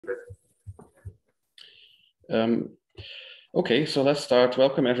Okay, so let's start.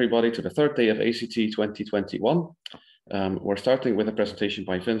 Welcome everybody to the third day of ACT 2021. We're starting with a presentation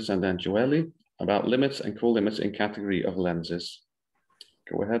by Vincent and Gioele about limits and colimits in category of lenses.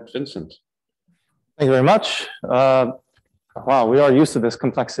 Go ahead, Vincent. Thank you very much. Wow, we are used to this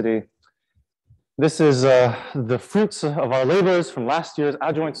complexity. This is the fruits of our labors from last year's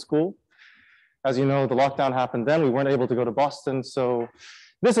adjoint school. As you know, the lockdown happened then. We weren't able to go to Boston, so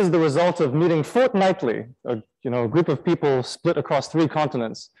this is the result of meeting fortnightly, a group of people split across 3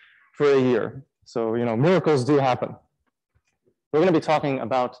 continents for a year. So, miracles do happen. We're going to be talking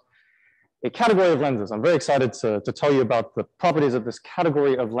about a category of lenses. I'm very excited to tell you about the properties of this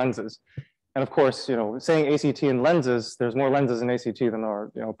category of lenses. And of course, saying ACT and lenses, there's more lenses in ACT than there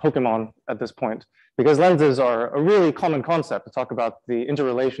are, Pokemon at this point, because lenses are a really common concept to talk about the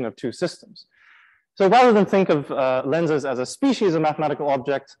interrelation of 2 systems. So rather than think of lenses as a species of mathematical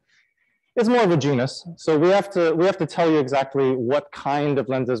object, it's more of a genus. So we have to tell you exactly what kind of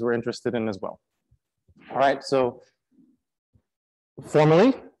lenses we're interested in as well. All right, so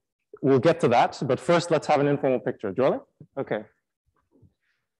formally, we'll get to that, but first let's have an informal picture. Gioele? Okay.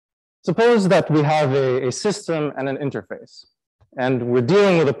 Suppose that we have a system and an interface, and we're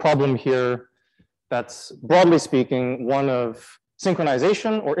dealing with a problem here that's, broadly speaking, one of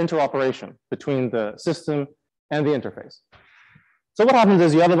synchronization or interoperation between the system and the interface. So what happens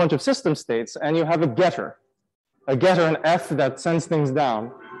is you have a bunch of system states and you have a getter an F that sends things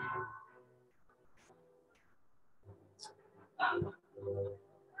down.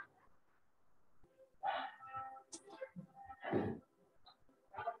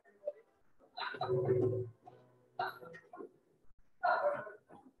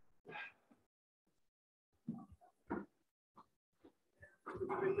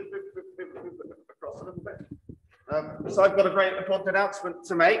 Across a little bit. So I've got a very important announcement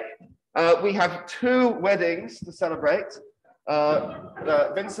to make. We have 2 weddings to celebrate.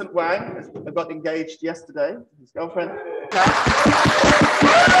 Vincent Wang got engaged yesterday, his girlfriend.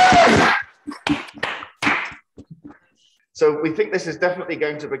 So we think this is definitely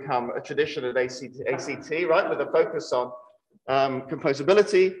going to become a tradition at ACT, right, with a focus on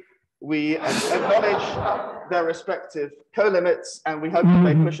composability. We acknowledge their respective co-limits, and we hope that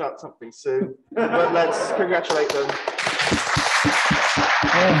they push out something soon. But let's congratulate them.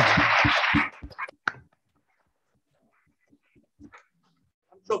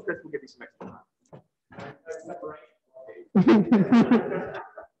 I'm sure Chris will give you some extra time.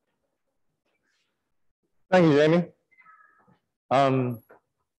 Thank you, Jamie.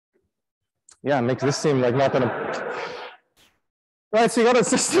 Yeah, it makes this seem like not gonna. Right, so you got a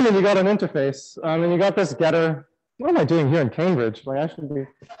system and you got an interface, and you got this getter. What am I doing here in Cambridge? Like I should be.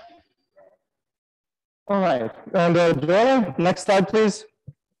 All right, and Gioele, next slide, please.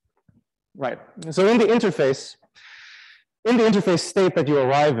 Right, so in the interface state that you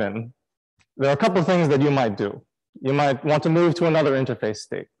arrive in, there are a couple of things that you might do. You might want to move to another interface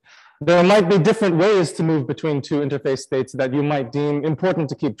state. There might be different ways to move between 2 interface states that you might deem important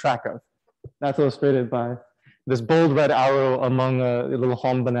to keep track of. That's illustrated by this bold red arrow among a little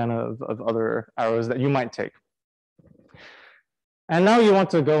home banana of other arrows that you might take. And now you want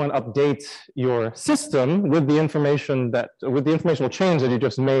to go and update your system with the informational change that you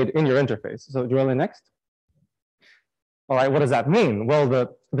just made in your interface. So Gioele, next. All right, what does that mean? Well,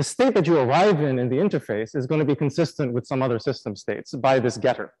 the state that you arrive in the interface is going to be consistent with some other system states by this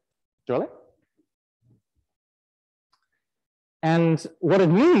getter. Gioele? And what it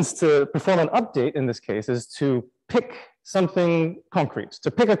means to perform an update in this case is to pick something concrete,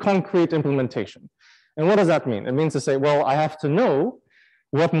 to pick a concrete implementation. And what does that mean? It means to say, well, I have to know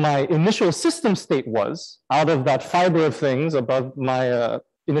what my initial system state was out of that fiber of things above my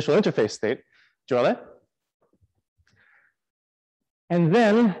initial interface state. Gioele? And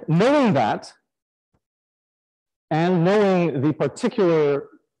then knowing that, and knowing the particular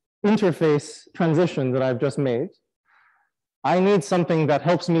interface transition that I've just made, I need something that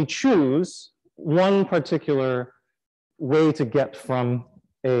helps me choose one particular way to get from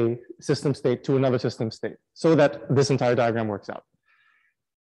a system state to another system state so that this entire diagram works out.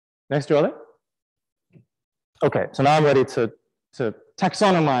 Next, Gioele. Okay, so now I'm ready to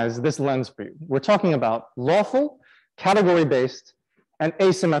taxonomize this lens for you. We're talking about lawful, category-based, and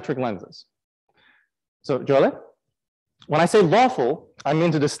asymmetric lenses. So, Gioele, when I say lawful, I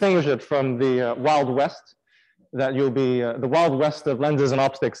mean to distinguish it from the Wild West that you'll be, the Wild West of lenses and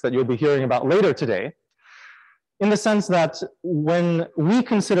optics that you'll be hearing about later today, in the sense that when we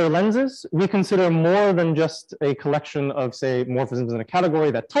consider lenses, we consider more than just a collection of, say, morphisms in a category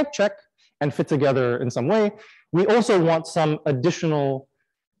that type check and fit together in some way. We also want some additional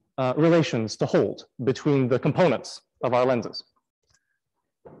relations to hold between the components of our lenses.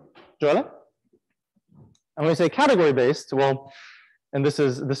 Gioele? And when we say category-based, well, and this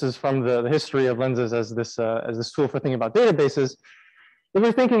is from the history of lenses as this tool for thinking about databases. If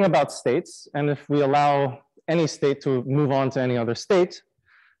we're thinking about states, and if we allow any state to move on to any other state,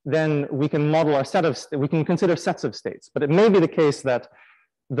 then we can model our we can consider sets of states. But it may be the case that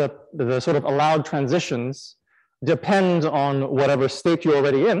the sort of allowed transitions depend on whatever state you're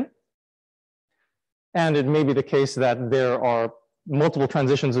already in. And it may be the case that there are multiple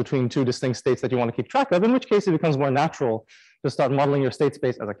transitions between two distinct states that you want to keep track of, in which case it becomes more natural to start modeling your state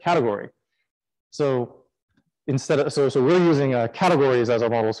space as a category. So instead of, so we're using categories as our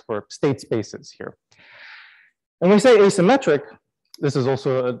models for state spaces here. And when we say asymmetric, this is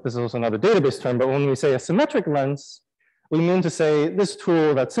also another database term, but when we say a symmetric lens, we mean to say this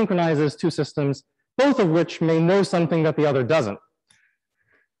tool that synchronizes two systems, both of which may know something that the other doesn't.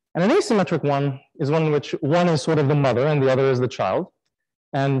 And an asymmetric one is one in which one is sort of the mother and the other is the child.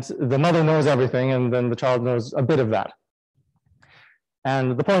 And the mother knows everything, and then the child knows a bit of that.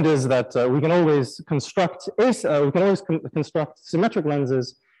 And the point is that we can always construct symmetric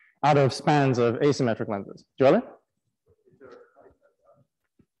lenses out of spans of asymmetric lenses. Gioele?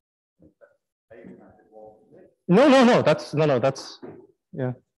 No. That's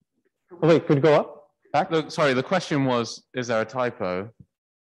yeah. Oh, wait, could you go up? Back? Look, sorry, the question was, is there a typo?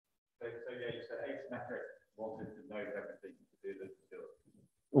 So yeah, you said asymmetric wanted to know everything to do this.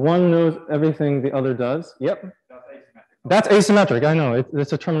 One knows everything the other does. Yep. That's asymmetric. That's asymmetric. I know.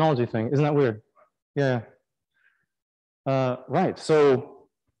 It's a terminology thing. Isn't that weird? Yeah. Right. So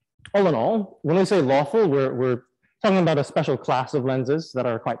all in all, when we say lawful, we're talking about a special class of lenses that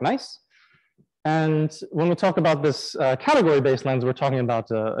are quite nice. And when we talk about this category-based lens, we're talking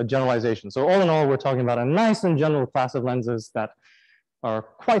about a generalization. So all in all, we're talking about a nice and general class of lenses that are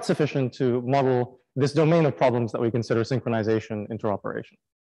quite sufficient to model this domain of problems that we consider synchronization interoperation.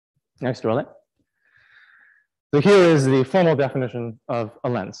 Next, Chollet. So here is the formal definition of a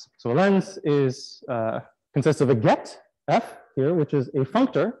lens. So a lens consists of a get, F here, which is a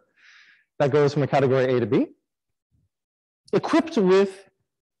functor that goes from a category A to B, equipped with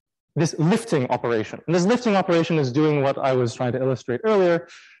this lifting operation. And this lifting operation is doing what I was trying to illustrate earlier,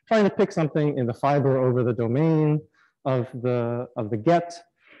 trying to pick something in the fiber over the domain of the get,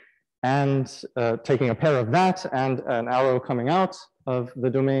 and taking a pair of that and an arrow coming out of the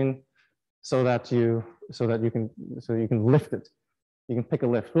domain so that you can lift it. You can pick a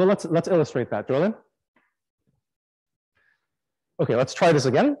lift. Well, let's illustrate that, Gioele. Okay, let's try this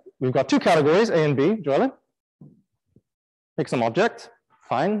again. We've got two categories, A and B, Gioele. Pick some object.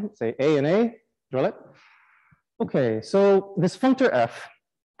 Fine, say A and A, Chollet. Okay, so this functor F,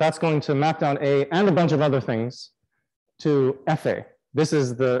 that's going to map down A and a bunch of other things to FA. This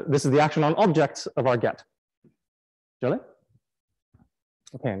is the action on objects of our get. Chollet?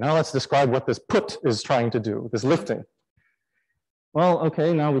 Okay, now let's describe what this put is trying to do, this lifting. Well,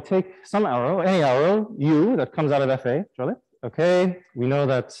 okay, now we take some arrow, any arrow, U, that comes out of FA, Chollet. Okay, we know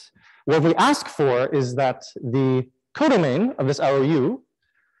that what we ask for is that the codomain of this arrow U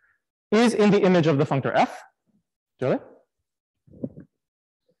is in the image of the functor F. Chollet.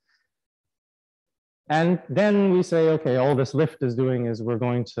 And then we say, okay, all this lift is doing is we're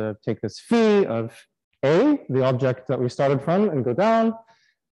going to take this phi of A, the object that we started from, and go down,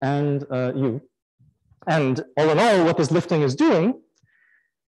 and U. And all in all, what this lifting is doing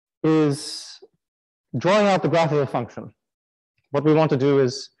is drawing out the graph of a function. What we want to do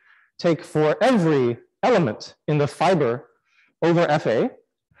is take for every element in the fiber over FA,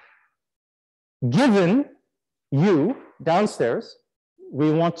 given U downstairs,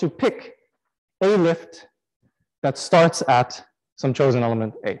 we want to pick a lift that starts at some chosen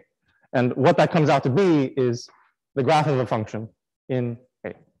element A. And what that comes out to be is the graph of a function in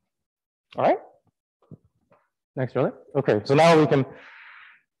A. All right? Next, Chollet. Okay, so now we can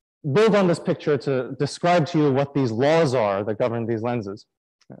build on this picture to describe to you what these laws are that govern these lenses.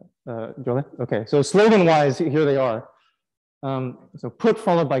 Chollet? Okay, so slogan-wise, here they are. So put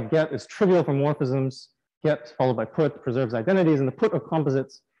followed by get is trivial for morphisms. Get followed by put preserves identities, and the put of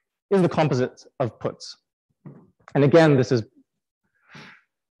composites is the composite of puts. And again, this is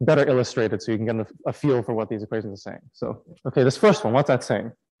better illustrated so you can get a feel for what these equations are saying. So, okay, this first one, what's that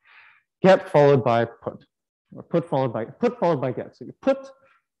saying? Get followed by put, or put followed by get. So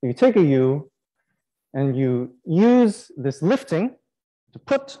you take a U and you use this lifting to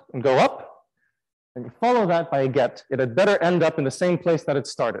put and go up, and you follow that by a get. It had better end up in the same place that it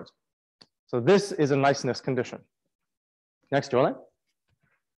started. So this is a niceness condition. Next, Chollet.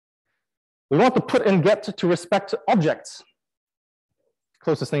 We want the put and get to respect objects.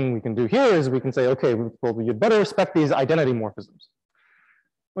 closest thing we can do here is we can say, okay, well, you'd better respect these identity morphisms.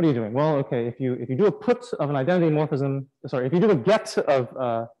 What are you doing? Well, okay, if you do a put of an identity morphism, sorry, if you do a get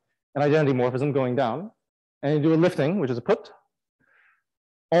of an identity morphism going down, and you do a lifting, which is a put,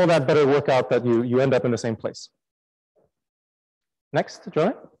 all that better work out that you end up in the same place. Next,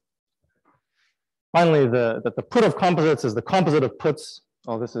 Joey. Finally, the put of composites is the composite of puts.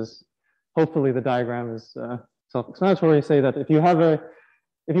 Oh, this is, hopefully the diagram is self-explanatory. Say that if you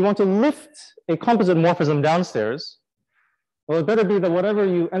want to lift a composite morphism downstairs, well, it better be that whatever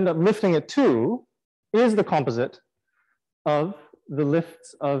you end up lifting it to is the composite of the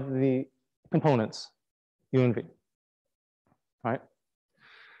lifts of the components, U and V. All right?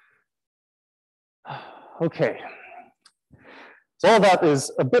 Okay. So all that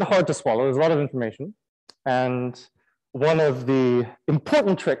is a bit hard to swallow. There's a lot of information. And one of the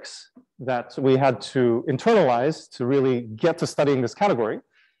important tricks that we had to internalize to really get to studying this category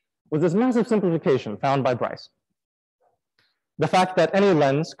was this massive simplification found by Bryce. The fact that any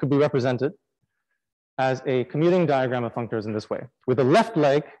lens could be represented as a commuting diagram of functors in this way, with a left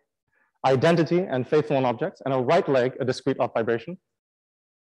leg, identity and faithful on objects, and a right leg, a discrete off vibration.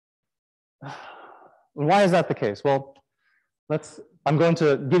 Why is that the case? Well, I'm going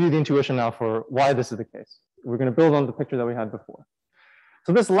to give you the intuition now for why this is the case. We're going to build on the picture that we had before.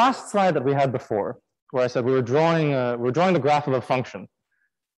 So this last slide that we had before, where I said we were drawing the graph of a function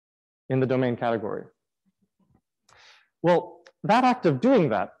in the domain category. Well, that act of doing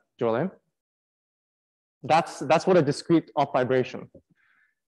that, Gioele, that's what a discrete off vibration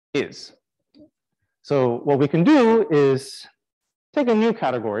is. So what we can do is take a new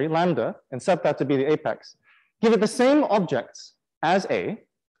category, lambda, and set that to be the apex. Give it the same objects as A,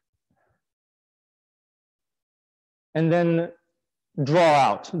 and then draw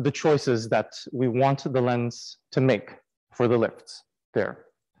out the choices that we want the lens to make for the lifts there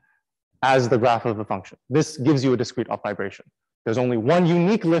as the graph of the function. This gives you a discrete off vibration. There's only one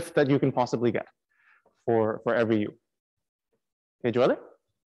unique lift that you can possibly get for every U. Okay, Gioele?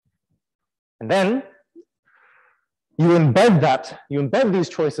 And then you embed these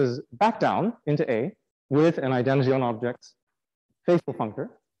choices back down into A with an identity on objects, faithful functor.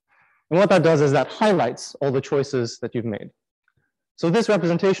 And what that does is that highlights all the choices that you've made. So this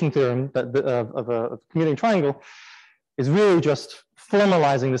representation theorem of a commuting triangle is really just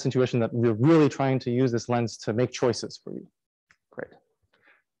formalizing this intuition that we're really trying to use this lens to make choices for you. Great.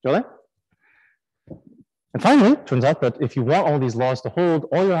 Gioele? And finally, it turns out that if you want all these laws to hold,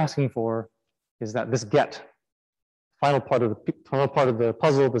 all you're asking for is that this get, final part of the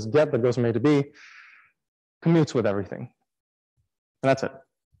puzzle, this get that goes from A to B, commutes with everything. And that's it.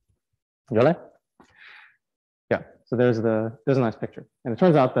 Gioele? Yeah, so there's a nice picture. And it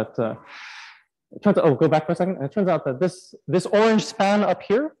turns out that, oh, go back for a second. And it turns out that this orange span up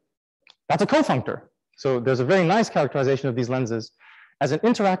here, that's a cofunctor. So there's a very nice characterization of these lenses as an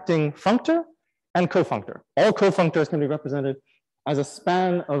interacting functor and cofunctor. All cofunctors can be represented as a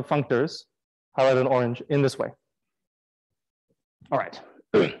span of functors, highlighted in orange, in this way. All right,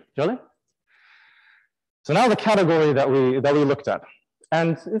 Gioele? So now the category that we looked at.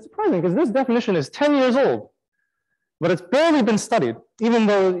 And it's surprising because this definition is 10 years old, but it's barely been studied, even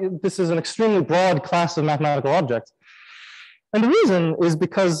though this is an extremely broad class of mathematical objects. And the reason is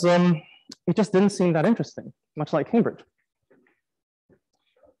because it just didn't seem that interesting, much like Cambridge.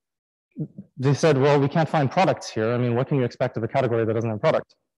 They said, well, we can't find products here. I mean, what can you expect of a category that doesn't have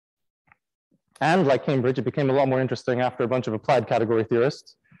product? And like Cambridge, it became a lot more interesting after a bunch of applied category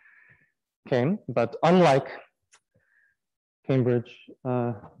theorists came. But unlike Cambridge,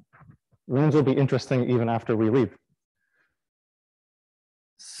 rooms will be interesting even after we leave.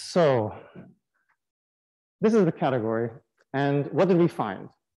 So this is the category. And what did we find?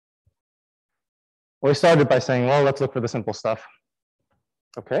 Well, we started by saying, well, let's look for the simple stuff.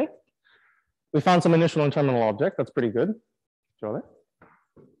 Okay. We found some initial and terminal object. That's pretty good. Gioele.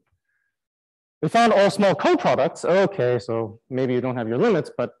 We found all small coproducts. Okay, so maybe you don't have your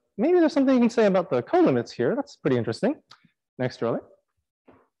limits, but maybe there's something you can say about the colimits here. That's pretty interesting. Next, Gioele.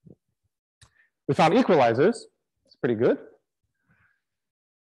 We found equalizers. It's pretty good.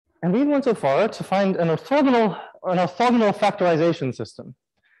 And we went so far to find an orthogonal factorization system,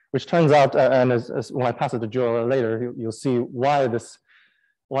 which turns out, and when I pass it to Gioele later, you'll see why this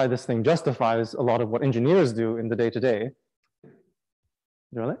thing justifies a lot of what engineers do in the day-to-day.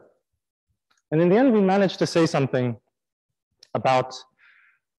 Gioele? And in the end, we managed to say something about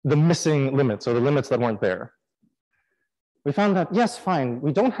the missing limits, or the limits that weren't there. We found that, yes, fine,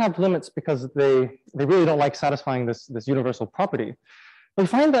 we don't have limits because they really don't like satisfying this universal property. But we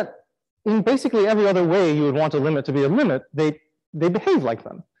find that in basically every other way you would want a limit to be a limit, they they behave like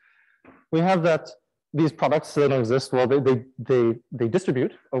them. We have that these products that don't exist, well, they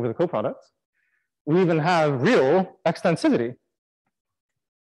distribute over the co-products. We even have real extensivity.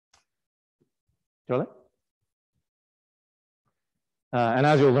 Chollet? And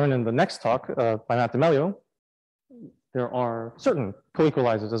as you'll learn in the next talk by Meglio, there are certain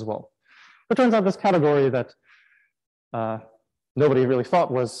coequalisers as well. It turns out this category that nobody really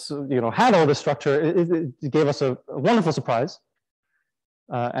thought was, had all this structure, it gave us a wonderful surprise.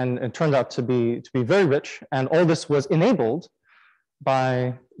 And it turned out to be very rich. And all this was enabled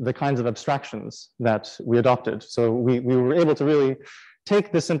by the kinds of abstractions that we adopted. So we were able to really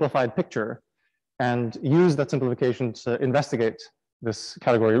take this simplified picture and use that simplification to investigate this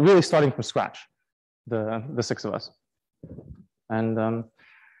category, really starting from scratch, the six of us. And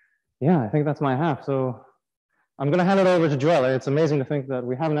yeah, I think that's my half. So I'm going to hand it over to Gioele. It's amazing to think that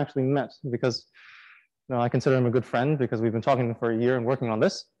we haven't actually met, because I consider him a good friend because we've been talking for a year and working on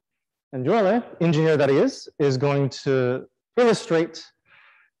this. And Gioele, engineer that he is going to illustrate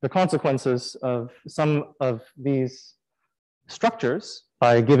the consequences of some of these structures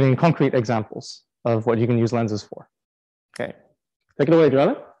by giving concrete examples of what you can use lenses for. Okay, take it away,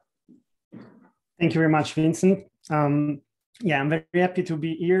 Gioele. Thank you very much, Vincent. Yeah, I'm very happy to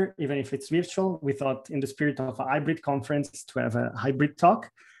be here, even if it's virtual. We thought in the spirit of a hybrid conference to have a hybrid talk.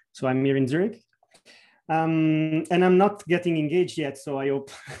 So I'm here in Zurich. And I'm not getting engaged yet, so I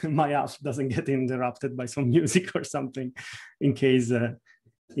hope my half doesn't get interrupted by some music or something. In case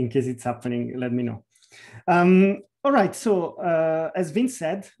it's happening, let me know. All right, so as Vince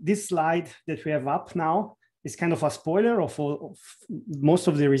said, this slide that we have up now is kind of a spoiler of most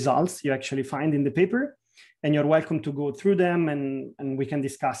of the results you actually find in the paper. And you're welcome to go through them, and we can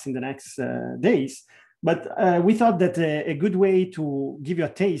discuss in the next days. But we thought that a good way to give you a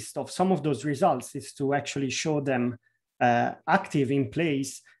taste of some of those results is to actually show them active in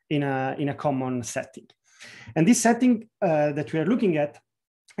place in a common setting. And this setting that we are looking at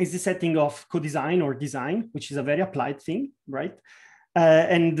is the setting of co-design or design, which is a very applied thing, right?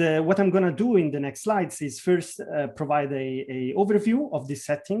 And what I'm going to do in the next slides is first provide a overview of this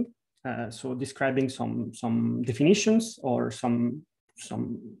setting. So describing some definitions or some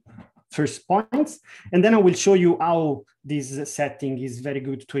first points, and then I will show you how this setting is very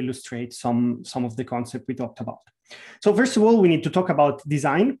good to illustrate some of the concepts we talked about. So first of all, we need to talk about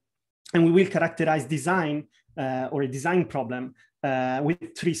design, and we will characterize design or a design problem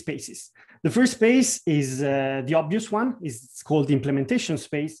with three spaces. The first space is the obvious one. It's called the implementation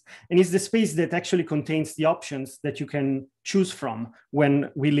space, and it's the space that actually contains the options that you can choose from when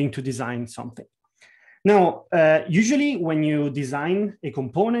willing to design something. Now, usually when you design a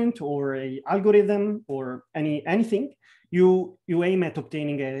component or an algorithm or anything, you aim at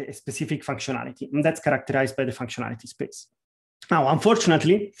obtaining a specific functionality, and that's characterized by the functionality space. Now,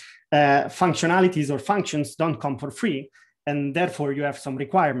 unfortunately, functionalities or functions don't come for free, and therefore you have some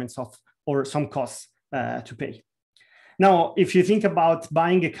requirements or some costs to pay. Now, if you think about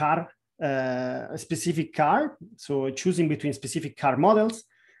buying a car, a specific car, so choosing between specific car models,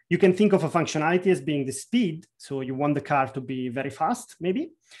 you can think of a functionality as being the speed. So you want the car to be very fast,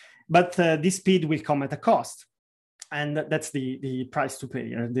 maybe, but this speed will come at a cost. And that's the price to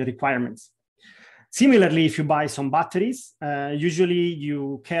pay, the requirements. Similarly, if you buy some batteries, usually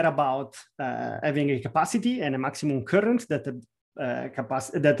you care about having a capacity and a maximum current that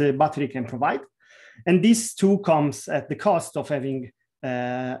the battery can provide. And this too comes at the cost of having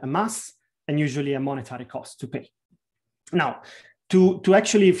a mass and usually a monetary cost to pay. Now, to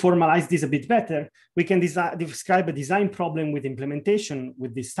actually formalize this a bit better, we can describe a design problem with implementation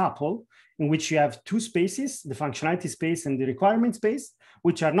with this tuple, in which you have two spaces, the functionality space and the requirement space,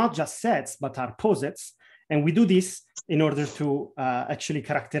 which are not just sets, but are posets. And we do this in order to actually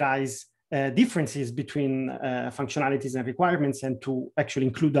characterize differences between functionalities and requirements, and to actually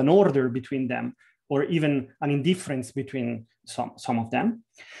include an order between them, or even an indifference between some of them.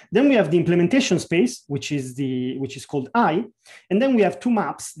 Then we have the implementation space, which is called I, and then we have two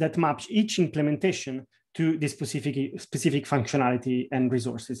maps that map each implementation to the specific functionality and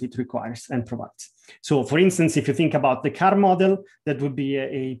resources it requires and provides. So for instance, if you think about the car model, that would be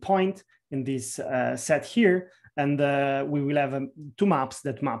a point in this set here, and we will have two maps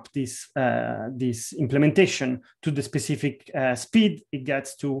that map this implementation to the specific speed it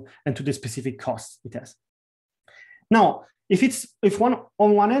gets to and to the specific cost it has. Now, if on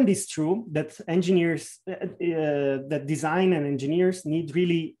one end is true that engineers, that design and engineers need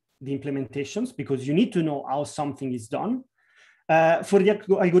really the implementations, because you need to know how something is done. For the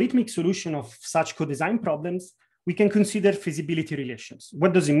algorithmic solution of such co-design problems, we can consider feasibility relations.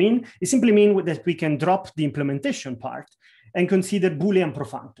 What does it mean? It simply means that we can drop the implementation part and consider Boolean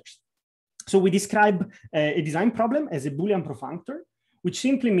profunctors. So we describe a design problem as a Boolean profunctor, which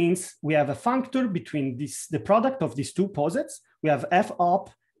simply means we have a functor between the product of these two posets. We have f op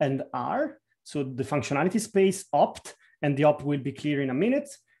and r, so the functionality space opt, and the op will be clear in a minute,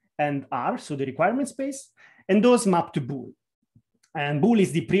 and r, so the requirement space, and those map to bool. And bool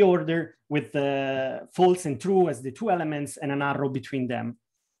is the preorder with false and true as the two elements and an arrow between them,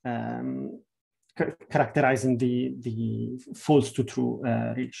 characterizing the false to true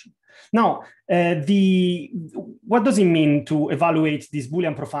relation. Now, what does it mean to evaluate this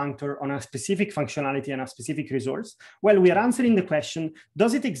Boolean profunctor on a specific functionality and a specific resource? Well, we are answering the question,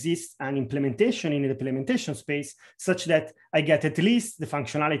 does it exist an implementation in the implementation space such that I get at least the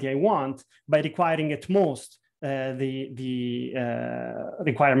functionality I want by requiring at most the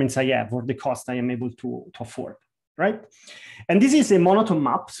requirements I have or the cost I am able to afford, right? And this is a monotone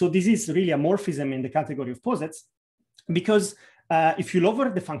map. So this is really a morphism in the category of posets, because if you lower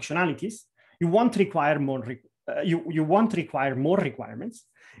the functionalities, you won't require more. You won't require more requirements,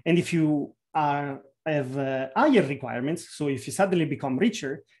 and if you have higher requirements, so if you suddenly become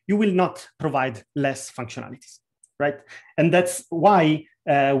richer, you will not provide less functionalities, right? And that's why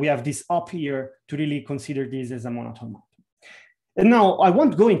we have this up here to really consider this as a monotone map. And now I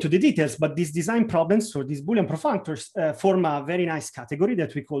won't go into the details, but these design problems or these Boolean profunctors form a very nice category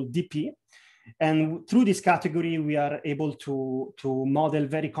that we call DP. And through this category, we are able to model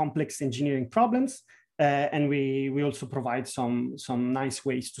very complex engineering problems. And we also provide some nice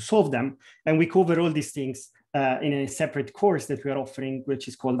ways to solve them. And we cover all these things in a separate course that we are offering, which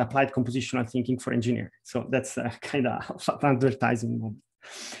is called Applied Compositional Thinking for Engineering. So that's kind of an advertising moment.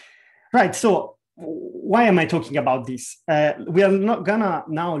 Right, so why am I talking about this? We are not gonna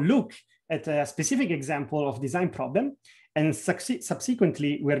now look at a specific example of design problem. And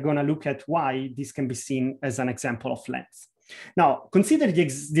subsequently, we're going to look at why this can be seen as an example of lens. Now, consider the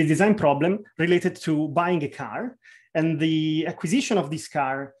design problem related to buying a car, and the acquisition of this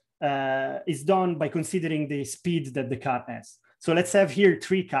car is done by considering the speed that the car has. So let's have here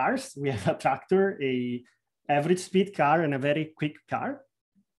three cars. We have a tractor, a average speed car, and a very quick car.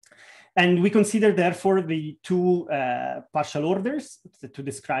 And we consider, therefore, the two partial orders to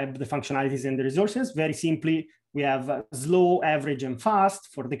describe the functionalities and the resources. Very simply, we have slow, average, and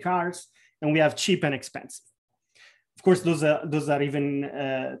fast for the cars, and we have cheap and expensive. Of course, those are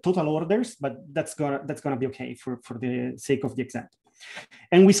even total orders, but that's gonna be okay for the sake of the example.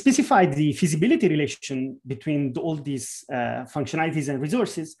 And we specified the feasibility relation between all these functionalities and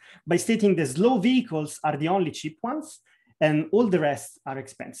resources by stating the slow vehicles are the only cheap ones, and all the rest are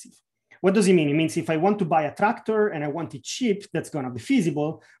expensive. What does it mean? It means if I want to buy a tractor and I want it cheap, that's going to be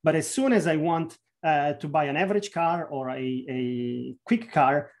feasible. But as soon as I want to buy an average car or a quick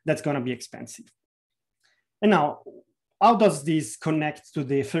car, that's going to be expensive. And now, how does this connect to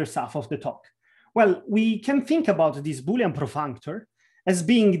the first half of the talk? Well, we can think about this Boolean profunctor as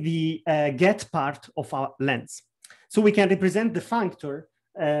being the get part of our lens. So we can represent the functor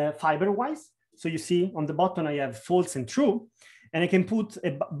fiber-wise. So you see on the bottom, I have false and true. And I can put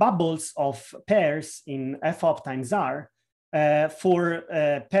bubbles of pairs in f-op times r for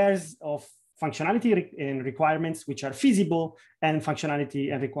pairs of functionality and requirements which are feasible, and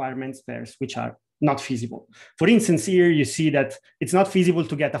functionality and requirements pairs which are not feasible. For instance, here you see that it's not feasible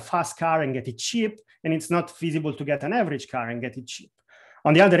to get a fast car and get it cheap, and it's not feasible to get an average car and get it cheap.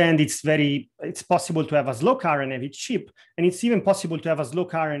 On the other hand, it's possible to have a slow car and have it cheap, and it's even possible to have a slow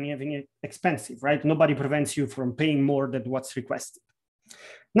car and having it expensive, right? Nobody prevents you from paying more than what's requested.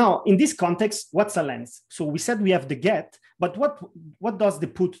 Now, in this context, what's a lens? So we said we have the get, but what does the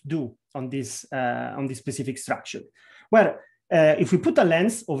put do on this specific structure? Well, if we put a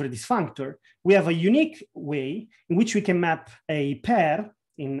lens over this functor, we have a unique way in which we can map a pair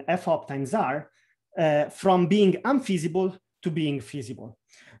in f-op times r from being unfeasible to being feasible.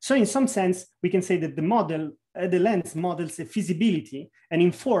 So in some sense, we can say that the lens models a feasibility and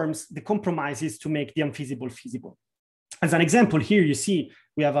informs the compromises to make the unfeasible feasible. As an example here, you see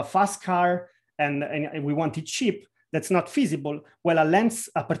we have a fast car and we want it cheap. That's not feasible. Well,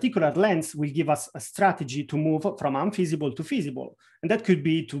 a particular lens will give us a strategy to move from unfeasible to feasible. And that could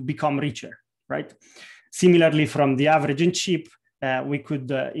be to become richer, right? Similarly, from the average and cheap, we could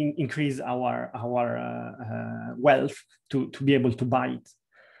increase our wealth to be able to buy it.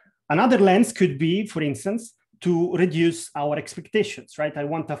 Another lens could be, for instance, to reduce our expectations, right? I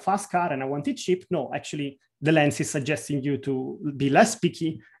want a fast car and I want it cheap. No, actually, the lens is suggesting you to be less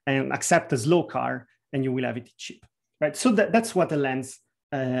picky and accept a slow car, and you will have it cheap, right? So that's what a lens,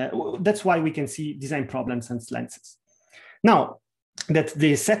 that's why we can see design problems and lenses. Now, that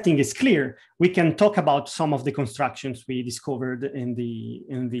the setting is clear, we can talk about some of the constructions we discovered in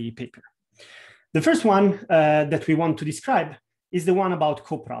the paper. The first one that we want to describe is the one about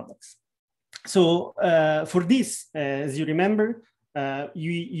coproducts. So for this, as you remember,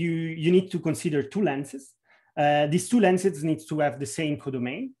 you need to consider two lenses. These two lenses need to have the same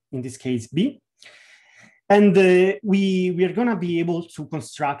codomain, in this case B. And we are going to be able to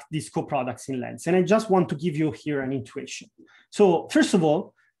construct these coproducts in lens. And I just want to give you here an intuition. So first of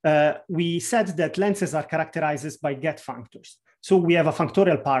all, we said that lenses are characterized by get functors. So we have a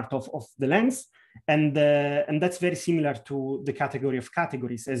factorial part of the lens, and that's very similar to the category of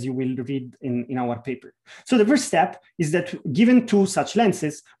categories, as you will read in our paper. So the first step is that given two such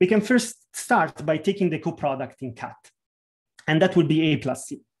lenses, we can first start by taking the coproduct in cat, and that would be A plus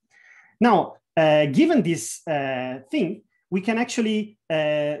C. Now, given this thing, we can actually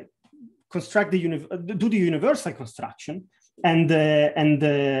construct do the universal construction and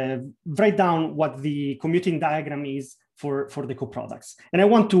write down what the commuting diagram is for the coproducts. And I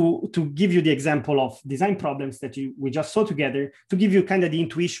want to give you the example of design problems that we just saw together to give you kind of the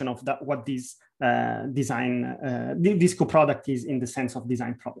intuition of what this this coproduct is in the sense of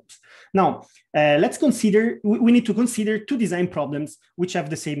design problems. Now, let's consider, we need to consider two design problems which have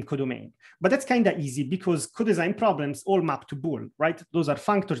the same codomain. But that's kind of easy because co-design problems all map to bool, right? Those are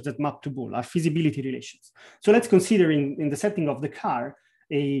functors that map to bool, are feasibility relations. So let's consider in the setting of the car,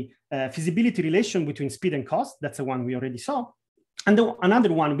 a feasibility relation between speed and cost. That's the one we already saw. And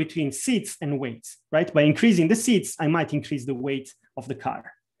another one between seats and weights, right? By increasing the seats, I might increase the weight of the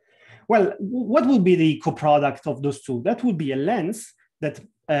car. Well, what will be the coproduct of those two? That would be a lens that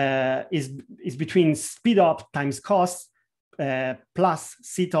is between speed up times cost plus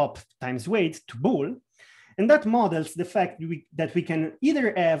seat up times weight to bool. And that models the fact that we can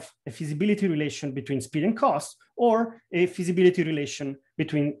either have a feasibility relation between speed and cost or a feasibility relation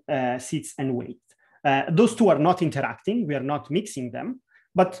between seats and weight. Those two are not interacting. We are not mixing them,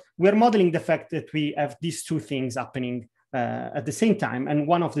 but we're modeling the fact that we have these two things happening at the same time, and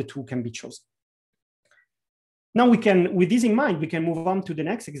one of the two can be chosen. Now we can, with this in mind, we can move on to the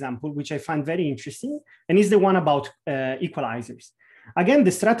next example, which I find very interesting, and is the one about equalizers. Again,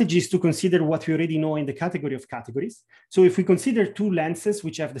 the strategy is to consider what we already know in the category of categories. So if we consider two lenses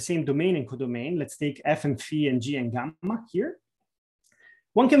which have the same domain and codomain, let's take F and phi and G and gamma here.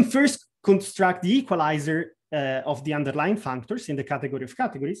 One can first construct the equalizer of the underlying functors in the category of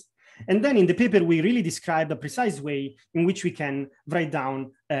categories. And then in the paper, we really describe a precise way in which we can write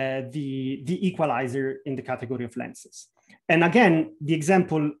down the equalizer in the category of lenses. And again, the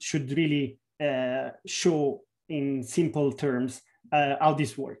example should really show in simple terms how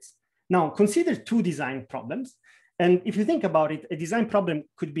this works. Now, consider two design problems. And if you think about it, a design problem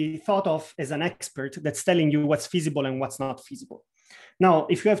could be thought of as an expert that's telling you what's feasible and what's not feasible. Now,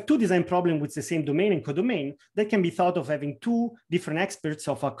 if you have two design problems with the same domain and codomain, that can be thought of having two different experts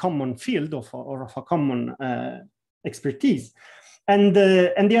of a common field or of a common expertise. And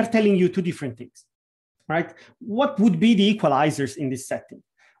they are telling you two different things, right? What would be the equalizers in this setting?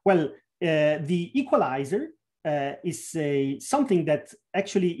 Well, the equalizer is something that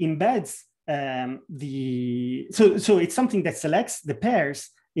actually embeds so it's something that selects the pairs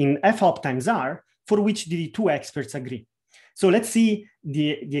in F op times R for which the two experts agree. So let's see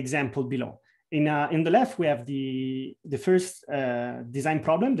the example below. In the left, we have the first design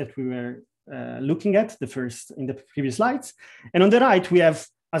problem that we were looking at in the previous slides. And on the right, we have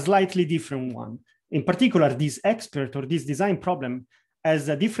a slightly different one. In particular, this expert or this design problem has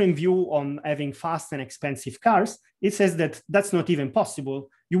a different view on having fast and expensive cars. It says that that's not even possible.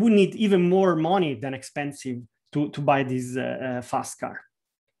 You would need even more money than expensive to buy this fast car.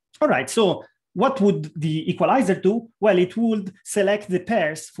 All right, so what would the equalizer do? Well, it would select the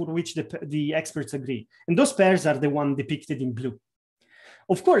pairs for which the experts agree. And those pairs are the one depicted in blue.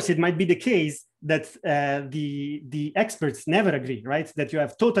 Of course, it might be the case that the experts never agree, right? That you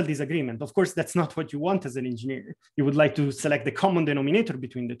have total disagreement. Of course, that's not what you want as an engineer. You would like to select the common denominator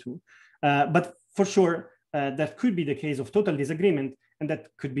between the two. But for sure, that could be the case of total disagreement, and that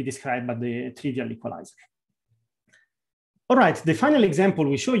could be described by the trivial equalizer. All right, the final example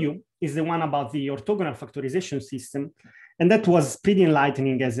we show you is the one about the orthogonal factorization system. And that was pretty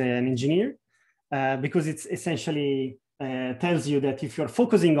enlightening as an engineer, because it's essentially tells you that if you're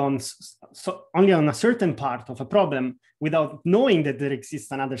focusing on only on a certain part of a problem without knowing that there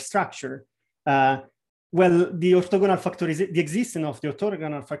exists another structure, well, the existence of the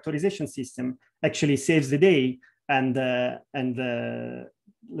orthogonal factorization system actually saves the day and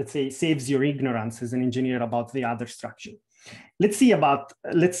let's say saves your ignorance as an engineer about the other structure. Let's see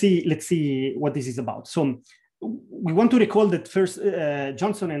what this is about. So we want to recall that first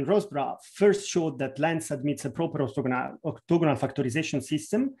Johnson and Rosborough first showed that lens admits a proper orthogonal factorization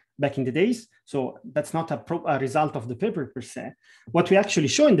system back in the days. So that's not a result of the paper per se. What we actually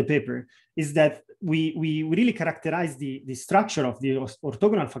show in the paper is that we really characterize the structure of the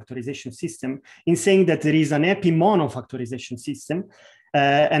orthogonal factorization system in saying that there is an epi-mono factorization system,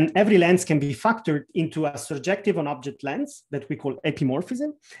 and every lens can be factored into a surjective on object lens that we call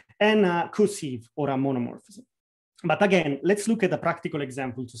epimorphism and a co-sieve or a monomorphism. But again, let's look at a practical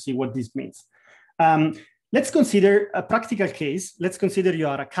example to see what this means. Let's consider a practical case. Let's consider you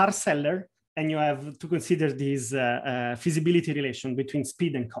are a car seller and you have to consider this feasibility relation between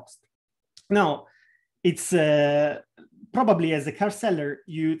speed and cost. Now, it's probably as a car seller,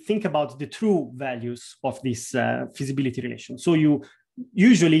 you think about the true values of this feasibility relation. So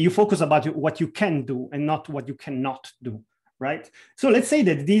usually you focus about what you can do and not what you cannot do, right? So let's say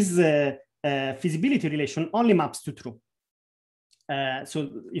that this feasibility relation only maps to true. So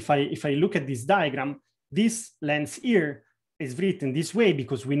if I look at this diagram, this lens here is written this way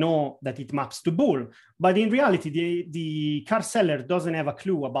because we know that it maps to bool. But in reality, the car seller doesn't have a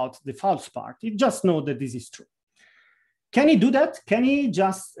clue about the false part. He just knows that this is true. Can he do that? Can he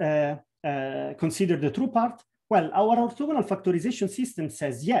just consider the true part? Well, our orthogonal factorization system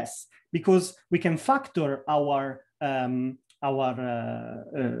says yes, because we can factor our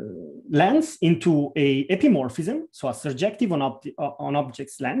lens into a epimorphism, so a surjective on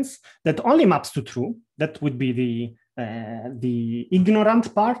objects lens that only maps to true. That would be the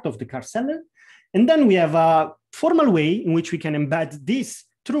ignorant part of the car seller. And then we have a formal way in which we can embed this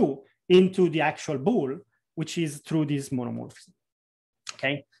true into the actual bool, which is through this monomorphism.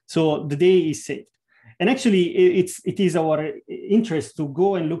 Okay, so the day is saved. And actually, it is our interest to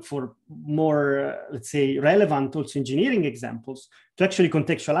go and look for more, let's say, relevant also engineering examples to actually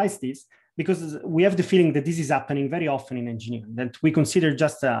contextualize this, because we have the feeling that this is happening very often in engineering, that we consider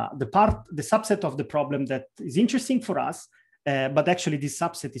just the subset of the problem that is interesting for us, but actually this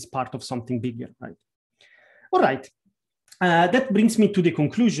subset is part of something bigger, right? All right, that brings me to the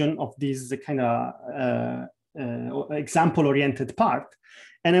conclusion of this kind of example-oriented part.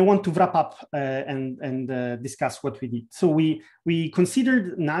 And I want to wrap up and discuss what we did. So we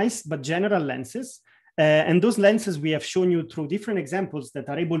considered nice but general lenses. And those lenses we have shown you through different examples that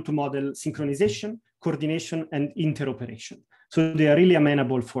are able to model synchronization, coordination, and interoperation. So they are really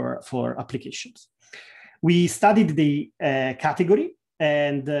amenable for applications. We studied the category.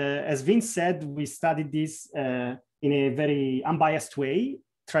 And as Vince said, we studied this in a very unbiased way,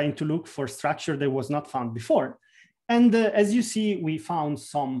 trying to look for structure that was not found before. And as you see, we found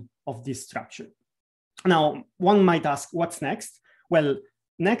some of this structure. Now, one might ask, what's next? Well,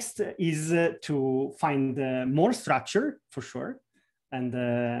 next is to find more structure, for sure. And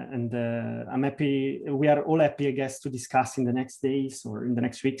I'm happy, we are all happy, I guess, to discuss in the next days or in the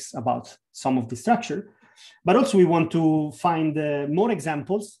next weeks about some of the structure. But also we want to find more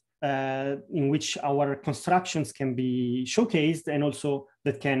examples in which our constructions can be showcased, and also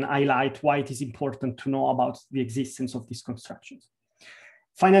that can highlight why it is important to know about the existence of these constructions.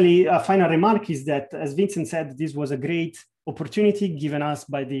 Finally, a final remark is that, as Vincent said, this was a great opportunity given us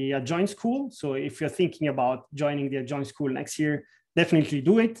by the adjoint school. So if you're thinking about joining the adjoint school next year, definitely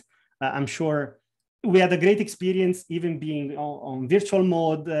do it. I'm sure we had a great experience, even being on virtual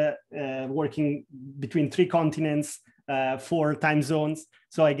mode, working between 3 continents, 4 time zones.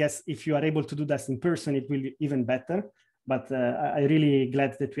 So I guess if you are able to do that in person, it will be even better. But I'm really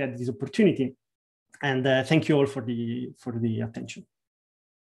glad that we had this opportunity. And thank you all for the attention.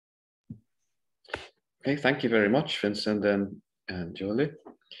 Okay, thank you very much, Vincent and Gioele.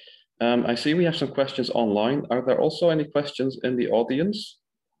 I see we have some questions online. Are there also any questions in the audience?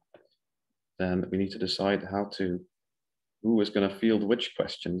 Then we need to decide who is going to field which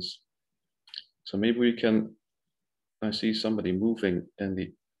questions. So maybe we can, I see somebody moving in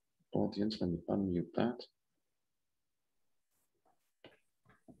the audience. Let me unmute that.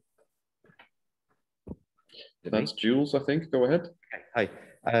 That's Jules, I think. Go ahead. Okay.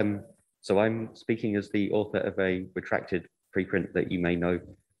 Hi. So I'm speaking as the author of a retracted preprint that you may know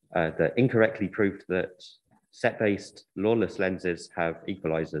that incorrectly proved that set-based lawless lenses have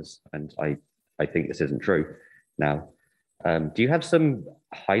equalizers, and I think this isn't true. Now, do you have some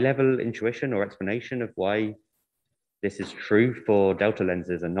high-level intuition or explanation of why this is true for delta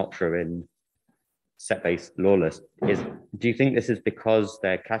lenses and not true in set-based lawless? Do you think this is because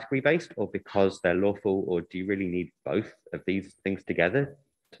they're category-based or because they're lawful, or do you really need both of these things together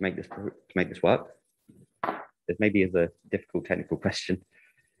to make this work? This maybe is a difficult technical question.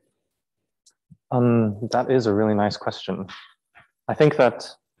 That is a really nice question. I think that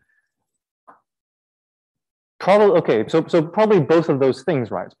Probably okay. So probably both of those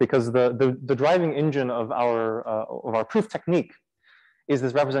things, right? Because the driving engine of our proof technique is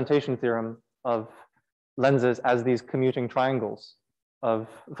this representation theorem of lenses as these commuting triangles of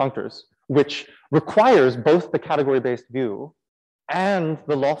functors, which requires both the category-based view and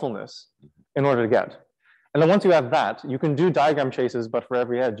the lawfulness in order to get. And then once you have that, you can do diagram chases, but for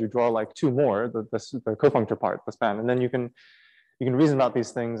every edge, you draw like two more, the cofunctor part, the span, and then you can reason about these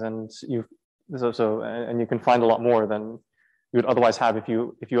things, and you can find a lot more than you would otherwise have if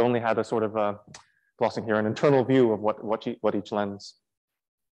you only had a sort of glossing here, an internal view of what each lens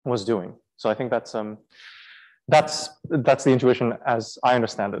was doing. So I think that's the intuition as I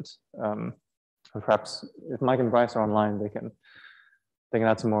understand it. And perhaps if Mike and Bryce are online, they can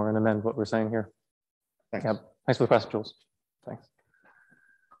add some more and amend what we're saying here. Thanks. Yeah, thanks for the question, Jules. Thanks.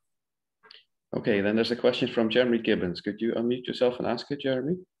 Okay, then there's a question from Jeremy Gibbons. Could you unmute yourself and ask it,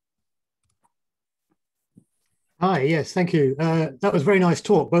 Jeremy? Hi, yes, thank you. That was a very nice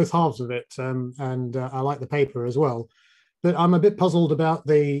talk, both halves of it, and I like the paper as well. But I'm a bit puzzled about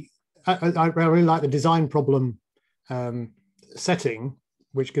I really like the design problem setting,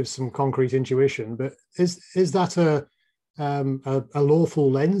 which gives some concrete intuition. But is that a lawful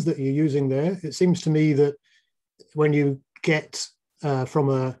lens that you're using there? It seems to me that when you get from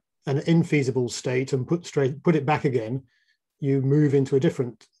an infeasible state and put it back again, you move into a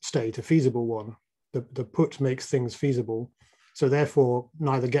different state, a feasible one. The put makes things feasible, so therefore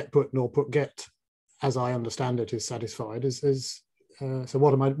neither get put nor put get, as I understand it, is satisfied. So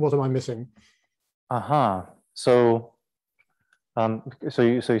what am I missing? So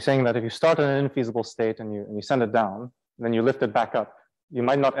you're saying that if you start in an infeasible state and you send it down, then you lift it back up, you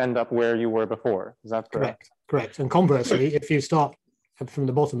might not end up where you were before. Is that correct? Correct. And conversely, if you start from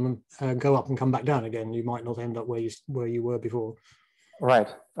the bottom and go up and come back down again, you might not end up where you were before. Right.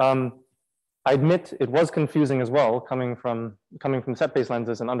 I admit it was confusing as well, coming from set-based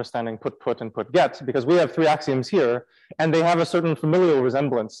lenses and understanding put and put get, because we have three axioms here, and they have a certain familial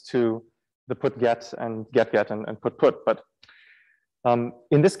resemblance to the put get and get and put. But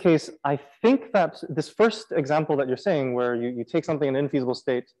in this case, I think that this first example that you're saying, where you take something in an infeasible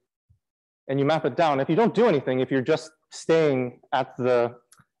state and you map it down, if you don't do anything, if you're just staying at the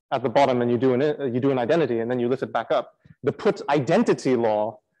bottom and you do an identity and then you lift it back up, the put identity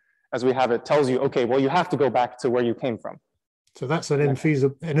law, as we have it, tells you, okay, well, you have to go back to where you came from. So that's an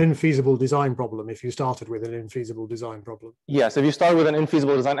infeasible design problem if you started with an infeasible design problem. Yes, if you start with an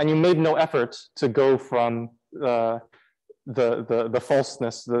infeasible design and you made no effort to go from the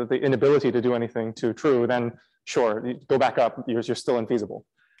falseness, the inability to do anything to true, then sure, you go back up, you're still infeasible.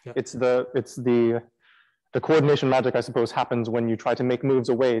 Yeah. It's the coordination magic, I suppose, happens when you try to make moves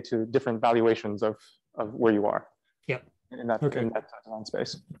away to different valuations of where you are. Yeah. In that design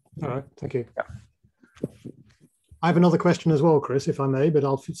space. All right, thank you. Yeah. I have another question as well, Chris, if I may, but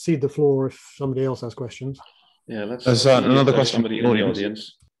I'll cede the floor if somebody else has questions. Yeah, let's. There's another question. Somebody in the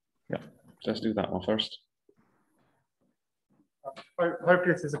audience. Yeah, let's do that one first.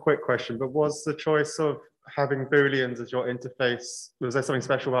 Hopefully this is a quick question, but was the choice of having Booleans as your interface, was there something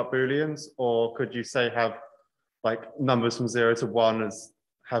special about Booleans, or could you say have like numbers from 0 to 1 as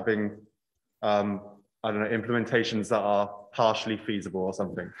having I don't know, implementations that are partially feasible or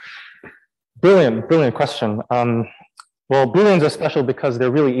something? Brilliant question. Well, Booleans are special because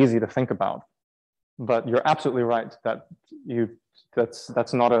they're really easy to think about. But you're absolutely right that that's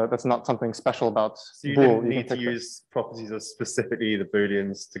not something special about. So you didn't need to use properties of specifically the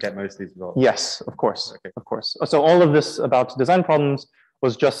Booleans to get most of these results? Yes, of course, okay. Of course. So all of this about design problems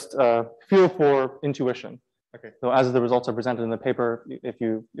was just feel for intuition. Okay. So as the results are presented in the paper, if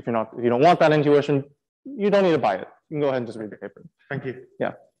you don't want that intuition, you don't need to buy it. You can go ahead and just read the paper. Thank you.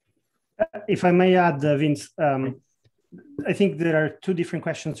 Yeah. If I may add, Vince, I think there are two different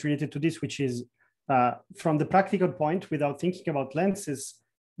questions related to this, which is from the practical point, without thinking about lenses,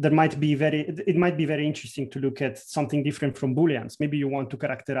 it might be very interesting to look at something different from Booleans. Maybe you want to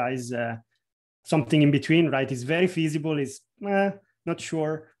characterize something in between, right? It's very feasible, it's not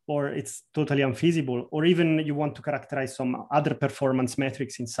sure, or it's totally unfeasible, or even you want to characterize some other performance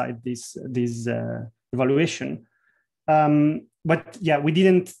metrics inside this evaluation. But yeah, we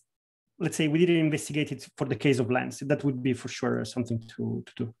didn't investigate it for the case of lens. That would be for sure something to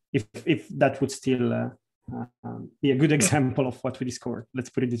do, if that would still be a good example of what we discovered. Let's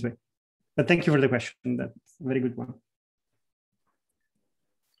put it this way. But thank you for the question. That's a very good one.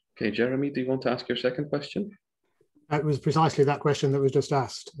 Okay, Jeremy, do you want to ask your second question? It was precisely that question that was just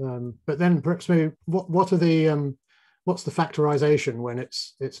asked. But then perhaps maybe what are the what's the factorization when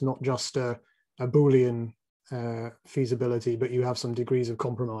it's not just a Boolean feasibility, but you have some degrees of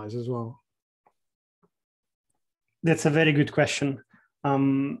compromise as well? That's a very good question.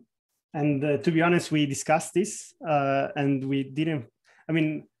 To be honest, we discussed this and we didn't, I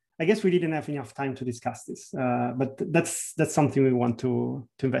mean, I guess we didn't have enough time to discuss this, but that's something we want to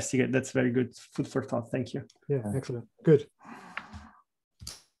investigate. That's very good food for thought. Thank you. Yeah, excellent. Good.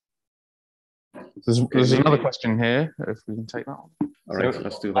 There's another question here, if we can take that one. All right, so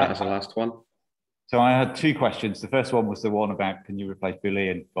let's do that as the last one. So I had two questions. The first one was the one about, can you replace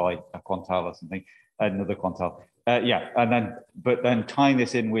Boolean by a quantile or something, another quantile? Yeah, but then tying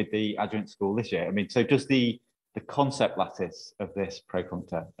this in with the adjoint school this year, I mean, so does the concept lattice of this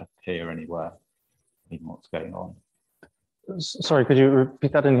propunctor appear anywhere in what's going on? Sorry, could you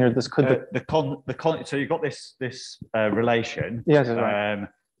repeat that in here? This could so you've got this relation. Yes, that's right.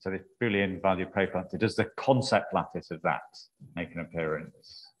 So this Boolean value propunctor, does the concept lattice of that make an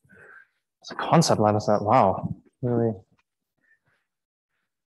appearance? It's a concept lattice. That wow, really.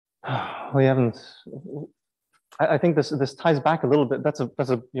 We haven't. I think this ties back a little bit. That's a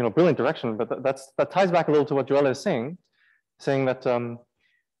brilliant direction, but that ties back a little to what Gioele is saying that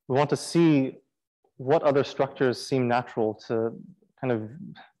we want to see what other structures seem natural to kind of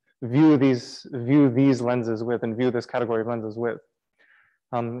view these lenses with and view this category of lenses with.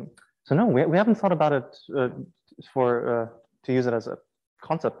 So no, we haven't thought about it to use it as a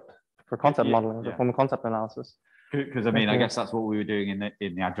concept for concept modeling, from concept analysis. Because I mean, I guess that's what we were doing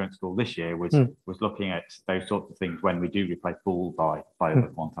in the adjoint school this year was looking at those sorts of things when we do replace bool by other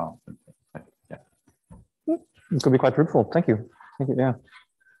quantiles. Yeah, it could be quite fruitful. Thank you. Yeah.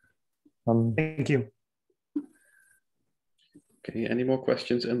 Thank you. Okay, any more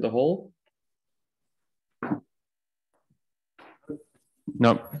questions in the hall?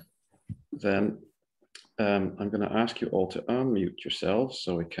 No. Then I'm going to ask you all to unmute yourselves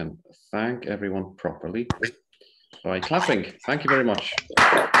so we can thank everyone properly by clapping. Thank you very much.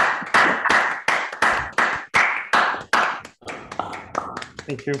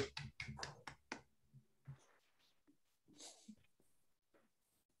 Thank you.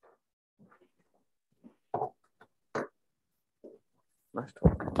 Nice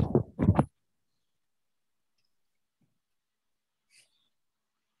talk.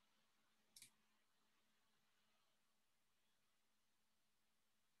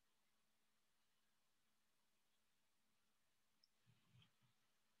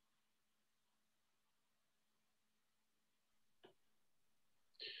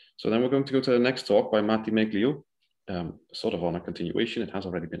 So then we're going to go to the next talk by Meglio, sort of on a continuation. It has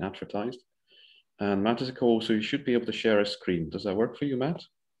already been advertised. And Matt is a co-host, so you should be able to share a screen. Does that work for you, Matt?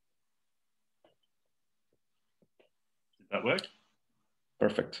 Does that work?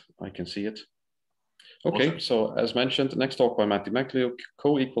 Perfect. I can see it. Okay, Awesome. So as mentioned, the next talk by Meglio,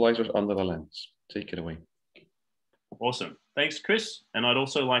 Coequalisers under the lens. Take it away. Awesome. Thanks, Chris. And I'd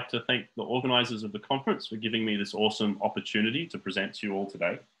also like to thank the organizers of the conference for giving me this awesome opportunity to present to you all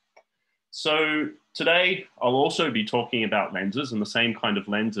today. So today, I'll also be talking about lenses and the same kind of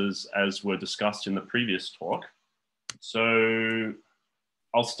lenses as were discussed in the previous talk. So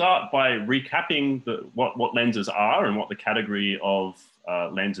I'll start by recapping what lenses are and what the category of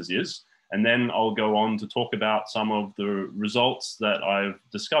lenses is. And then I'll go on to talk about some of the results that I've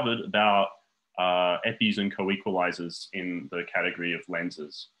discovered about epis and coequalisers in the category of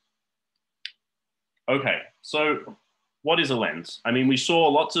lenses. Okay, so what is a lens? I mean, we saw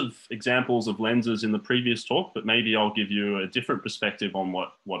lots of examples of lenses in the previous talk, but maybe I'll give you a different perspective on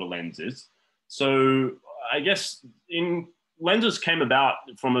what a lens is. So I guess lenses came about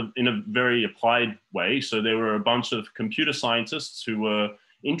in a very applied way. So there were a bunch of computer scientists who were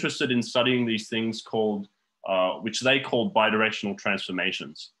interested in studying these things called, which they called bidirectional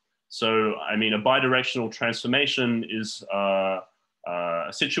transformations. So, I mean, a bidirectional transformation is a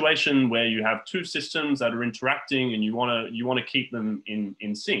situation where you have two systems that are interacting and you want to keep them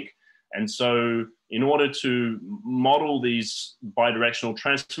in sync. And so in order to model these bidirectional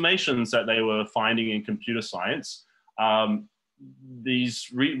transformations that they were finding in computer science, these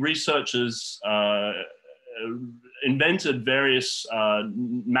researchers invented various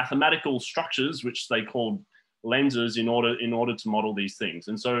mathematical structures, which they called lenses, in order to model these things.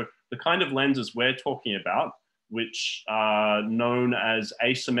 And so the kind of lenses we're talking about, which are known as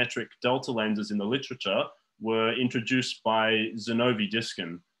asymmetric delta lenses in the literature, were introduced by Zenovi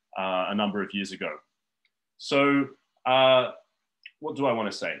Diskin a number of years ago. So what do I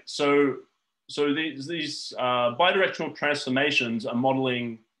want to say? So these bidirectional transformations are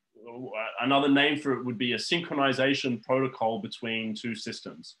modeling, another name for it would be a synchronization protocol between two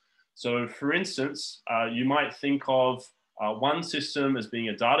systems. So for instance, you might think of one system as being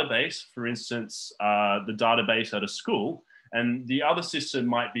a database, for instance, the database at a school, and the other system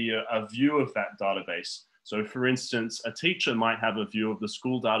might be a view of that database. So for instance, a teacher might have a view of the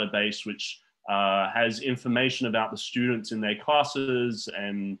school database, which has information about the students in their classes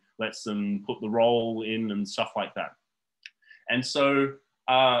and lets them put the roll in and stuff like that. And so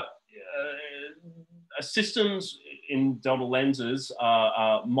systems in delta lenses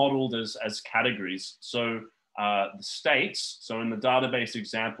are modeled as categories. So the states, so in the database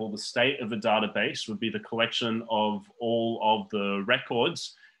example, the state of a database would be the collection of all of the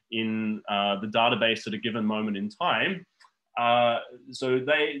records in the database at a given moment in time. So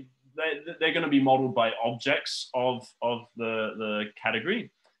they're going to be modeled by objects of the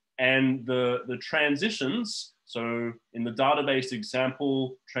category. And the transitions, so in the database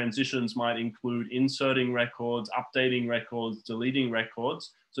example, transitions might include inserting records, updating records, deleting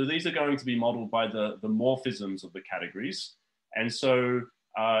records. So these are going to be modeled by the morphisms of the categories. And so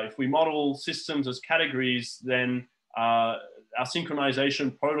if we model systems as categories, then our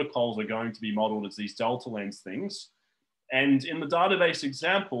synchronization protocols are going to be modeled as these delta lens things. And in the database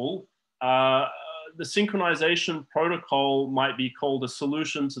example, the synchronization protocol might be called a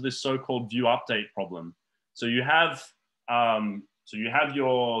solution to this so-called view update problem. So you have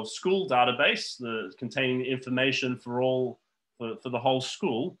your school database containing information for the whole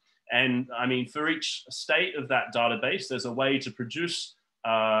school. And I mean, for each state of that database, there's a way to produce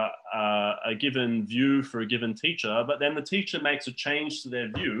a given view for a given teacher, but then the teacher makes a change to their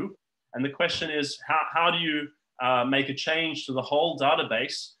view. And the question is, how do you make a change to the whole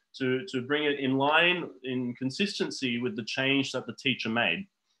database to bring it in line, in consistency with the change that the teacher made?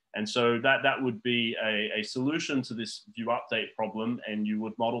 And so that would be a solution to this view update problem, and you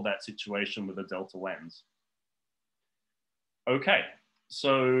would model that situation with a delta lens. Okay,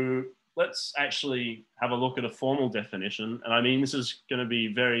 so let's actually have a look at a formal definition. And I mean, this is going to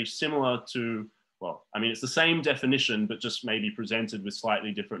be very similar to, well, I mean, it's the same definition, but just maybe presented with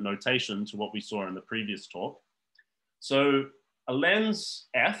slightly different notation to what we saw in the previous talk. So a lens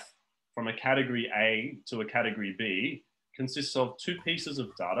F from a category A to a category B consists of two pieces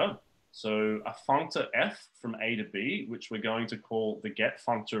of data. So a functor F from A to B, which we're going to call the get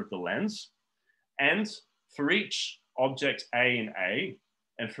functor of the lens. And for each object A in A,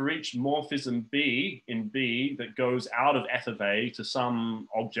 and for each morphism B in B that goes out of F of A to some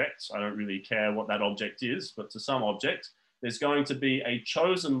object, I don't really care what that object is, but to some object, there's going to be a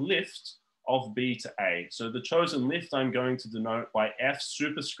chosen lift of B to A. So the chosen lift I'm going to denote by F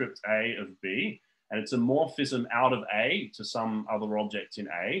superscript A of B, and it's a morphism out of A to some other object in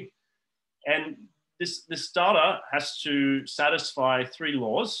A. And this data has to satisfy three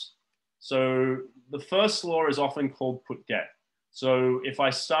laws. So the first law is often called put get. So if I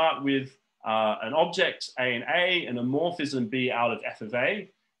start with an object A in A and a morphism B out of F of A,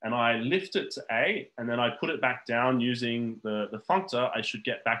 and I lift it to A, and then I put it back down using the functor, I should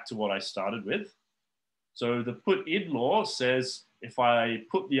get back to what I started with. So the put id law says, if I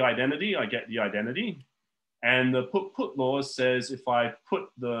put the identity, I get the identity. And the put law says, if I put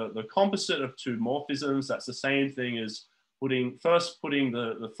the composite of two morphisms, that's the same thing as first putting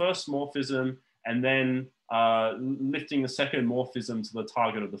the first morphism and then lifting the second morphism to the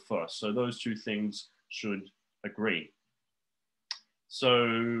target of the first. So those two things should agree.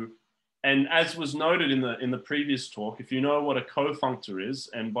 So, and as was noted in the previous talk, if you know what a cofunctor is,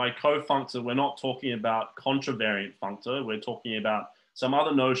 and by cofunctor, we're not talking about contravariant functor, we're talking about some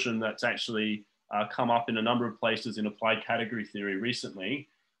other notion that's actually come up in a number of places in applied category theory recently.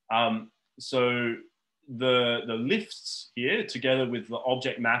 So the lifts here, together with the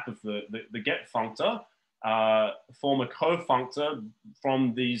object map of the get functor, form a cofunctor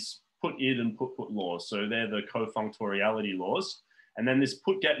from these put id and put laws. So they're the cofunctoriality laws. And then this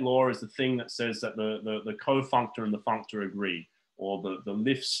put get law is the thing that says that the cofunctor and the functor agree, or the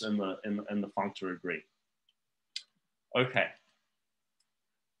lifts and the functor agree. Okay.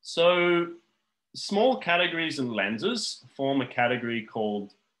 So small categories and lenses form a category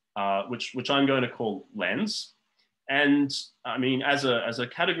called, which I'm going to call lens. And I mean, as a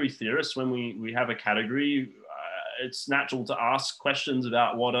category theorist, when we have a category, it's natural to ask questions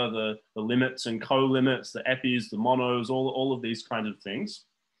about what are the limits and co-limits, the epis, the monos, all of these kinds of things.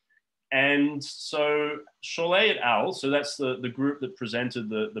 And so Chollet et al., so that's the group that presented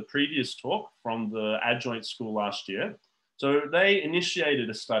the previous talk from the adjoint school last year. So they initiated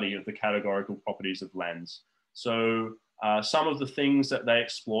a study of the categorical properties of lens. So some of the things that they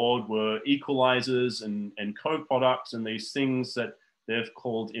explored were equalizers and co-products and these things that they've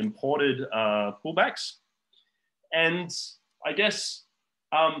called imported pullbacks. And I guess,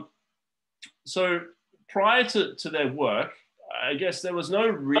 so prior to their work, I guess there was no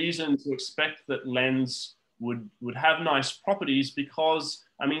reason to expect that lens would have nice properties because,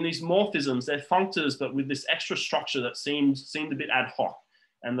 I mean, these morphisms, they're functors, but with this extra structure that seemed a bit ad hoc.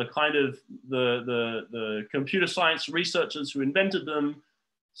 And the kind of the computer science researchers who invented them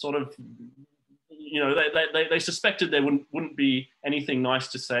sort of, you know, they suspected there wouldn't be anything nice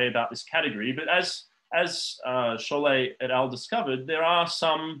to say about this category. But as Chollet et al. Discovered, there are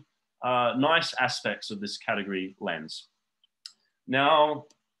some nice aspects of this category lens. Now,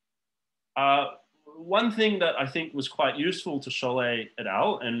 one thing that I think was quite useful to Chollet et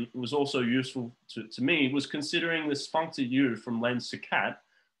al. And was also useful to me was considering this functor U from lens to cat,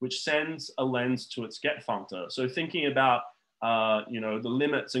 which sends a lens to its get functor. So thinking about you know, the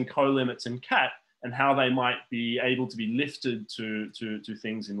limits and co-limits in cat and how they might be able to be lifted to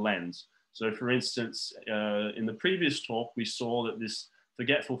things in lens. So for instance, in the previous talk, we saw that this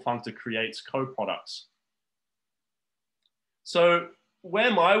forgetful functor creates co-products. So where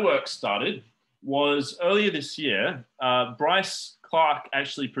my work started was earlier this year. Bryce, Clarke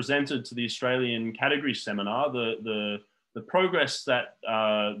actually presented to the Australian category seminar the progress that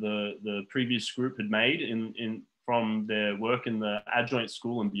the previous group had made from their work in the adjoint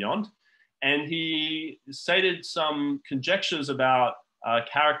school and beyond. And he stated some conjectures about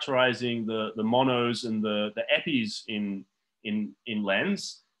characterizing the monos and the epis in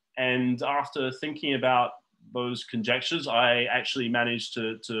lens. And after thinking about those conjectures, I actually managed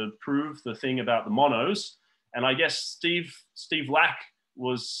to prove the thing about the monos. And I guess Steve Lack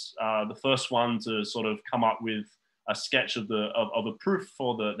was the first one to sort of come up with a sketch of a proof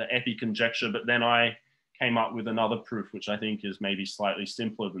for the epi conjecture, but then I came up with another proof, which I think is maybe slightly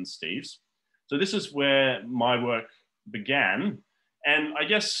simpler than Steve's. So this is where my work began. And I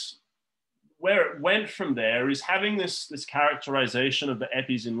guess where it went from there is having this characterization of the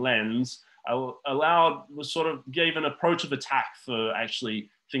epis in lens gave an approach of attack for actually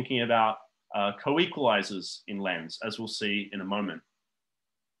thinking about coequalisers in lens, as we'll see in a moment.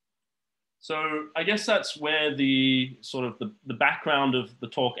 So I guess that's where the sort of the background of the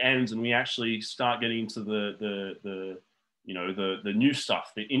talk ends, and we actually start getting into the new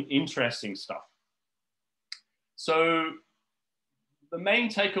stuff, the interesting stuff. So the main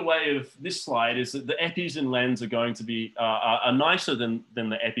takeaway of this slide is that the epis in lens are going to be are nicer than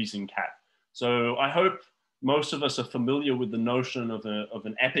the epis in cat. So I hope most of us are familiar with the notion of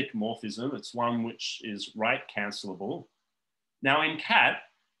an epic morphism. It's one which is right cancelable. Now in cat,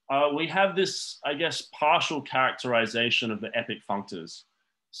 we have this, I guess, partial characterization of the epic functors.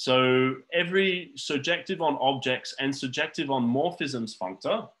 So every surjective on objects and surjective on morphisms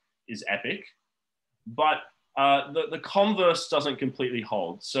functor is epic, but the converse doesn't completely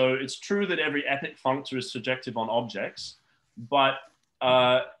hold. So it's true that every epic functor is surjective on objects, but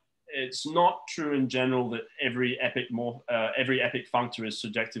it's not true in general that every epic functor is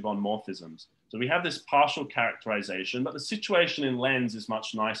surjective on morphisms. So we have this partial characterization, but the situation in lens is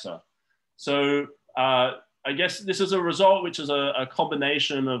much nicer. So I guess this is a result which is a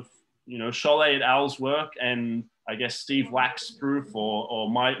combination of, you know, Chollet et al.'s work and I guess Steve Lack's proof or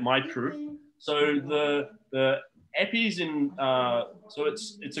my proof. So the epis in, so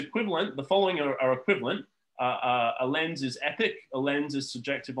it's equivalent, the following are equivalent. A lens is epic, a lens is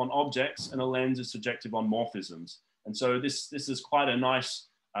surjective on objects, and a lens is surjective on morphisms. And so this is quite a nice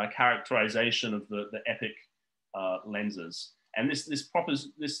characterization of the epic lenses. And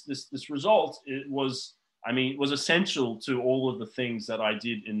this result was essential to all of the things that I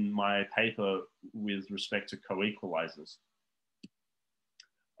did in my paper with respect to coequalisers.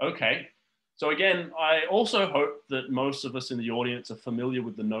 Okay, so again, I also hope that most of us in the audience are familiar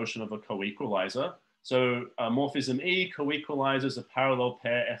with the notion of a coequaliser. So morphism E coequalizes a parallel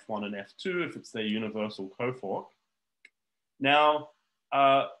pair F1 and F2 if it's their universal cofork. Now,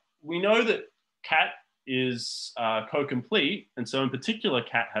 we know that cat is co-complete, and so in particular,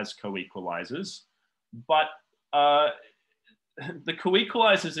 cat has coequalizers, but the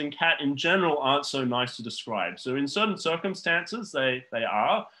coequalizers in cat in general aren't so nice to describe. So in certain circumstances, they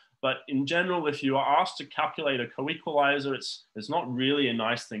are, but in general, if you are asked to calculate a coequalizer, it's not really a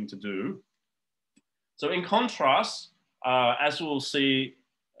nice thing to do. So in contrast, as we'll see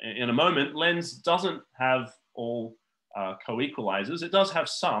in a moment, lens doesn't have all coequalizers. It does have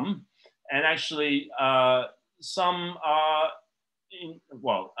some, and actually some are,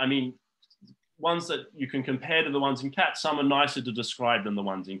 ones that you can compare to the ones in cat, some are nicer to describe than the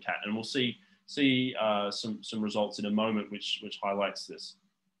ones in cat. And we'll see some results in a moment which highlights this.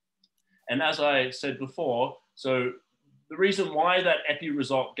 And as I said before, so the reason why that epi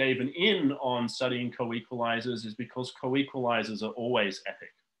result gave an in on studying coequalizers is because coequalizers are always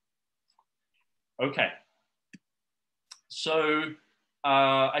epic. Okay, so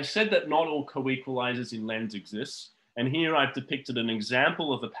I said that not all coequalisers in lens exist. And here I've depicted an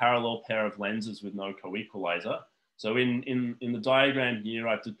example of a parallel pair of lenses with no coequaliser. So in the diagram here,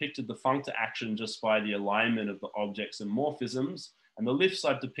 I've depicted the functor action just by the alignment of the objects and morphisms. And the lifts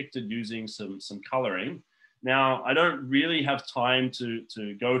I've depicted using some colouring. Now, I don't really have time to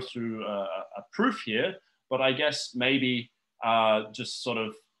go through a proof here, but I guess maybe just sort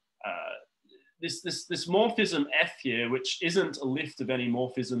of this morphism F here, which isn't a lift of any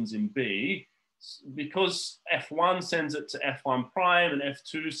morphisms in B, because F1 sends it to F1 prime and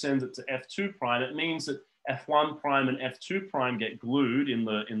F2 sends it to F2 prime, it means that F1 prime and F2 prime get glued in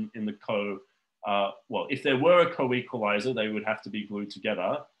the well, if there were a coequalizer, they would have to be glued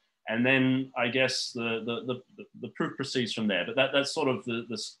together. And then I guess the proof proceeds from there. But that's sort of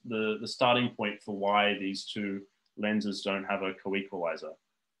the starting point for why these two lenses don't have a coequalizer.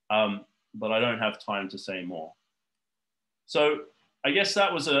 But I don't have time to say more. So I guess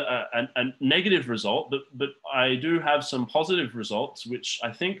that was a negative result, but I do have some positive results, which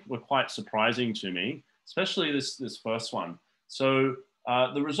I think were quite surprising to me, especially this first one. So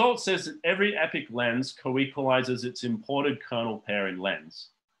the result says that every epic lens coequalizes its imported kernel pair in lens.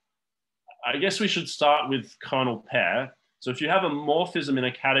 I guess we should start with kernel pair. So if you have a morphism in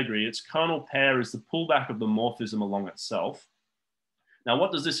a category, its kernel pair is the pullback of the morphism along itself. Now,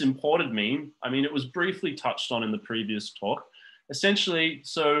 what does this imported mean? I mean, it was briefly touched on in the previous talk. Essentially,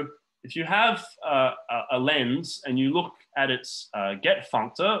 so if you have a lens and you look at its get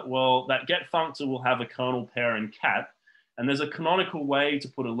functor, well, that get functor will have a kernel pair in cat. And there's a canonical way to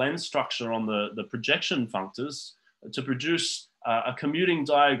put a lens structure on the projection functors to produce a commuting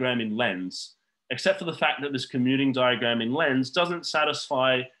diagram in lens, except for the fact that this commuting diagram in lens doesn't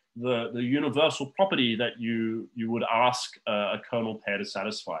satisfy the universal property that you would ask a kernel pair to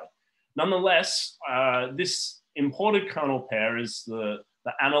satisfy. Nonetheless, this imported kernel pair is the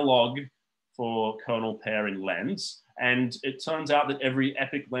analog for kernel pair in lens. And it turns out that every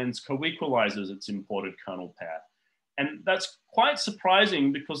epic lens coequalizes its imported kernel pair. And that's quite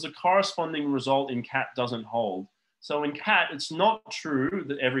surprising because the corresponding result in cat doesn't hold. So in cat, it's not true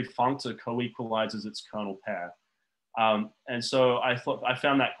that every functor coequalizes its kernel pair. And so I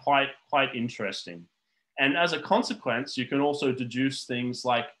found that quite interesting. And as a consequence, you can also deduce things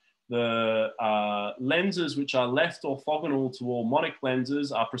like the lenses which are left orthogonal to all monic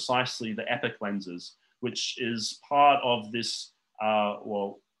lenses are precisely the epic lenses, which is part of this,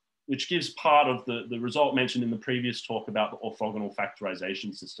 which gives part of the result mentioned in the previous talk about the orthogonal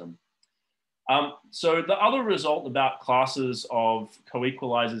factorization system. So the other result about classes of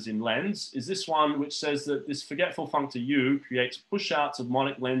coequalizers in lens is this one, which says that this forgetful functor U creates push-outs of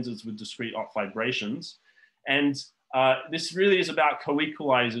monic lenses with discrete op vibrations. And this really is about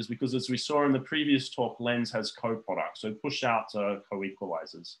coequalizers because, as we saw in the previous talk, lens has coproducts. So push-outs are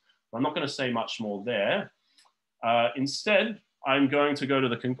coequalizers. I'm not going to say much more there. Instead, I'm going to go to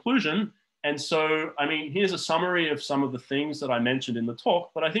the conclusion. And so, I mean, here's a summary of some of the things that I mentioned in the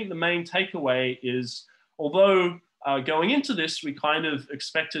talk, but I think the main takeaway is, although going into this, we kind of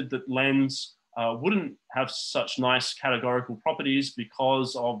expected that lens wouldn't have such nice categorical properties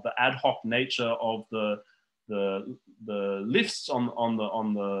because of the ad hoc nature of the lifts on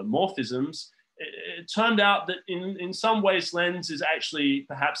the morphisms, it turned out that in some ways lens is actually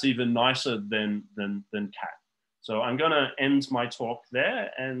perhaps even nicer than cat. So I'm going to end my talk there,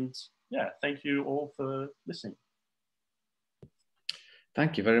 and yeah, thank you all for listening.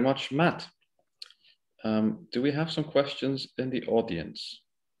 Thank you very much, Matt. Do we have some questions in the audience?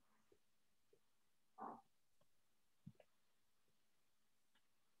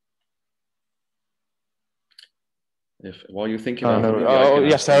 While you think about it,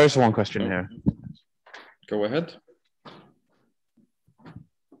 yes, there is one question here. Go ahead.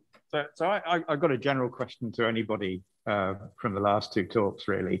 So I got a general question to anybody from the last two talks,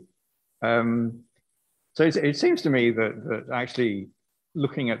 really. So it seems to me that actually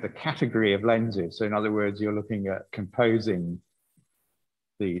looking at the category of lenses, so in other words, you're looking at composing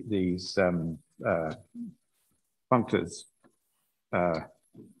these functors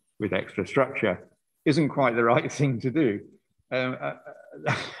with extra structure, isn't quite the right thing to do. I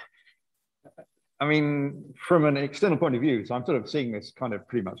mean, from an external point of view, so I'm sort of seeing this kind of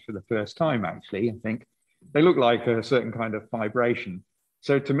pretty much for the first time, actually. I think they look like a certain kind of vibration.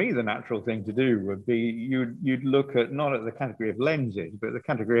 So to me, the natural thing to do would be you'd look at not at the category of lenses, but the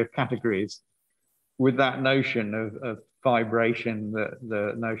category of categories with that notion of vibration that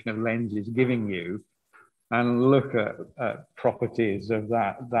the notion of lens is giving you, and look at properties of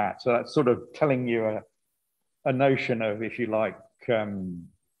that. So that's sort of telling you a notion of, if you like,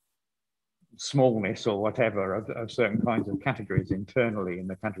 smallness or whatever of certain kinds of categories internally in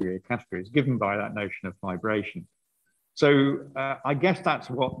the category of categories, given by that notion of fibration. So I guess that's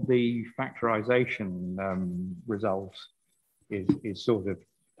what the factorization result is sort of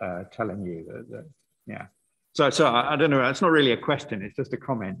telling you that yeah. So I don't know, it's not really a question, it's just a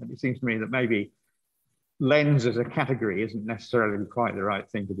comment. It seems to me that maybe lens as a category isn't necessarily quite the right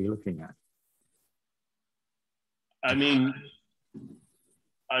thing to be looking at. I mean,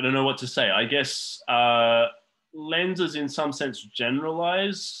 I don't know what to say. I guess lenses in some sense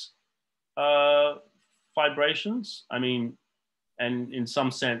generalize fibrations. I mean, and in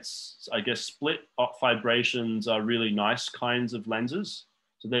some sense, I guess split fibrations are really nice kinds of lenses.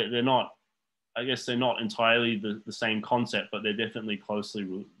 So they're not, I guess they're not entirely the same concept, but they're definitely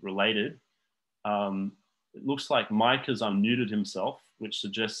closely related. It looks like Mike has unmuted himself, which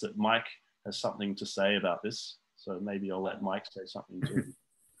suggests that Mike has something to say about this. So maybe I'll let Mike say something too.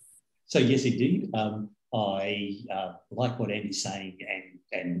 So yes, indeed. I like what Andy's saying,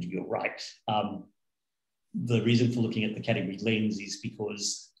 and you're right. The reason for looking at the category lens is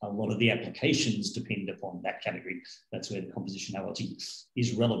because a lot of the applications depend upon that category. That's where the compositionality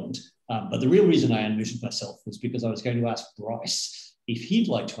is relevant. But the real reason I unmuted myself was because I was going to ask Bryce if he'd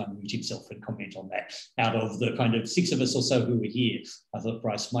like to unmute himself and comment on that. Out of the kind of 6 of us or so who were here, I thought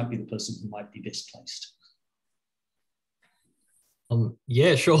Bryce might be the person who might be best placed.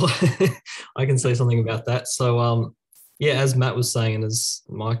 Yeah, sure. I can say something about that. So, yeah, as Matt was saying, and as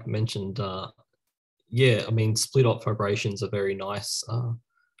Mike mentioned, yeah, I mean, split op fibrations are very nice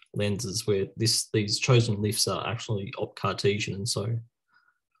lenses where these chosen lifts are actually op Cartesian. And so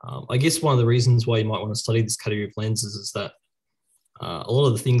I guess one of the reasons why you might want to study this category of lenses is that a lot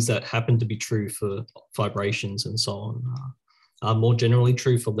of the things that happen to be true for fibrations and so on are more generally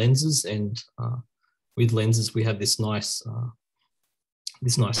true for lenses. And with lenses, we have this nice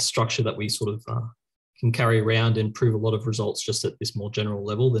structure that we sort of can carry around and prove a lot of results just at this more general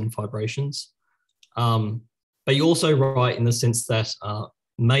level than fibrations. But you're also right in the sense that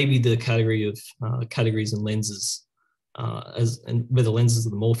maybe the category of categories and lenses, and where the lenses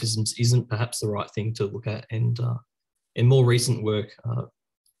of the morphisms isn't perhaps the right thing to look at. And in more recent work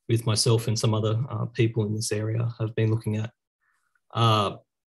with myself and some other people in this area have been looking at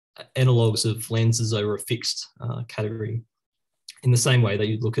analogues of lenses over a fixed category in the same way that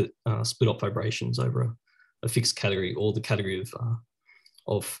you'd look at split op fibrations over a fixed category, or the category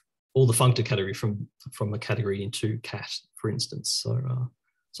of or the functor category from a category into cat, for instance.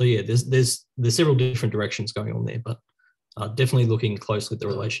 So yeah, there's several different directions going on there, but definitely looking closely at the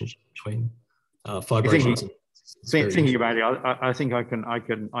relationship between fibrations. Thinking about it, I think I can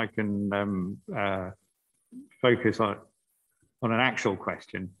focus on an actual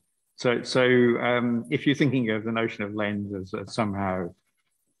question. So if you're thinking of the notion of lens as somehow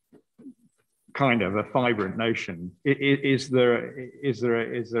kind of a fibrant notion, is there a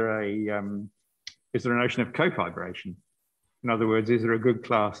notion of co-fibration? In other words, is there a good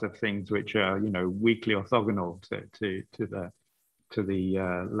class of things which are, you know, weakly orthogonal to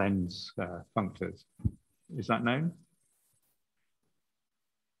the lens functors? Is that known?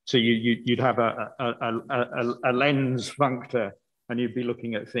 So you'd have a lens functor, and you'd be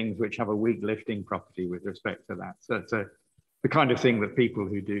looking at things which have a weak lifting property with respect to that. So it's the kind of thing that people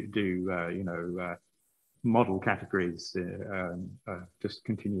who do model categories just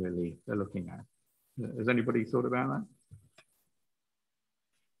continually are looking at. Has anybody thought about that?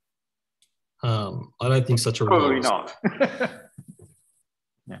 I don't think such a probably not.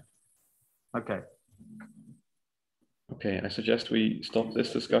 Yeah. Okay. Okay, I suggest we stop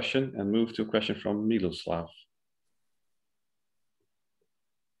this discussion and move to a question from Miloslav.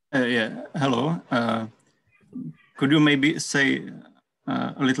 Yeah, hello. Could you maybe say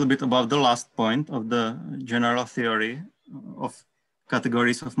a little bit about the last point of the general theory of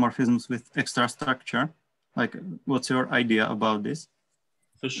categories of morphisms with extra structure? Like, what's your idea about this?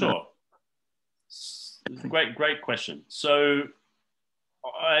 For sure. Great question. So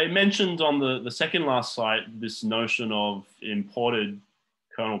I mentioned on the second last slide this notion of imported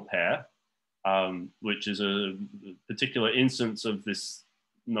kernel pair, which is a particular instance of this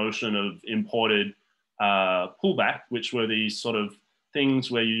notion of imported pullback, which were these sort of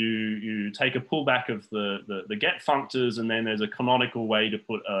things where you take a pullback of the get functors, and then there's a canonical way to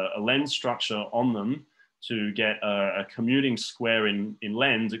put a lens structure on them to get a commuting square in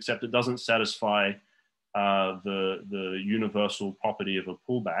lens, except it doesn't satisfy the universal property of a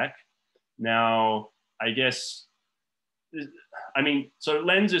pullback. Now, I guess, I mean, so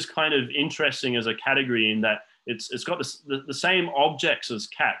lens is kind of interesting as a category in that it's got the same objects as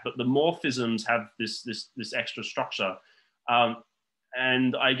cat, but the morphisms have this extra structure.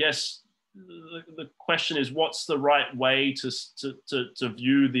 And I guess the question is, what's the right way to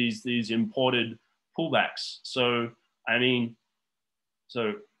view these imported pullbacks? So, I mean,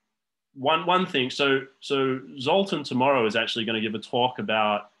 so one thing, so Zoltan tomorrow is actually going to give a talk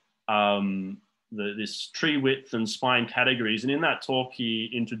about this tree width and spine categories. And in that talk, he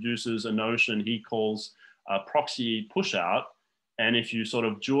introduces a notion he calls proxy push out. And if you sort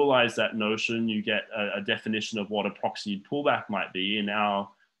of dualize that notion, you get a definition of what a proxy pullback might be. And our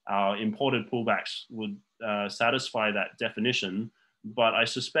imported pullbacks would satisfy that definition. But I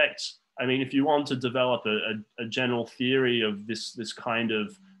suspect, I mean, if you want to develop a general theory of this kind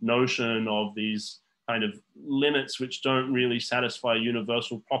of notion of these kind of limits which don't really satisfy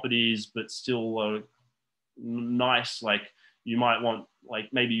universal properties, but still nice, like you might want, like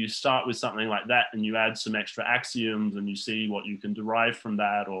maybe you start with something like that and you add some extra axioms and you see what you can derive from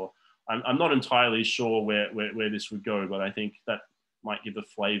that. Or I'm not entirely sure where this would go, but I think that might give a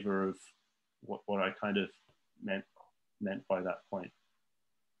flavor of what I kind of meant by that point.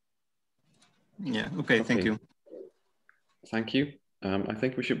 Yeah, okay, thank you. Thank you. I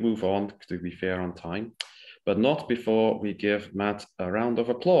think we should move on to be fair on time, but not before we give Matt a round of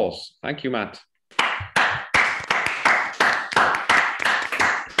applause. Thank you, Matt.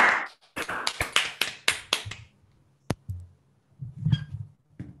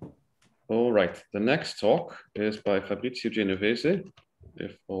 All right, the next talk is by Fabrizio Genovese,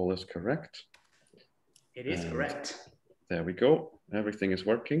 if all is correct. It is correct. There we go. Everything is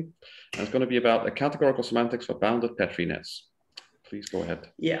working. And it's going to be about the categorical semantics for bounded Petri nets. Please go ahead.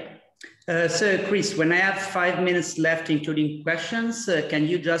 Yeah. So Chris, when I have 5 minutes left, including questions, can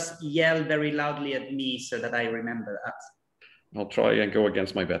you just yell very loudly at me so that I remember that? I'll try and go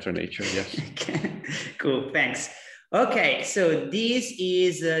against my better nature, yes. Cool, thanks. Okay, so this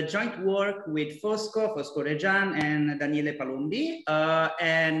is joint work with Fosco, Loregian, and Daniele Palombi.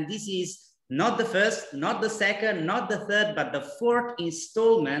 And this is not the first, not the second, not the third, but the fourth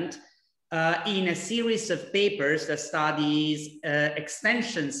installment in a series of papers that studies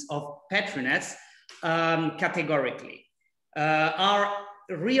extensions of Petri nets categorically. Our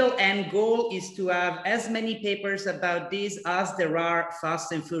real end goal is to have as many papers about this as there are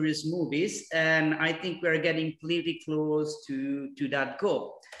Fast and Furious movies, and I think we're getting pretty close to that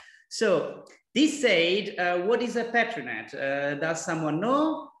goal. So this said, what is a Petri net? Does someone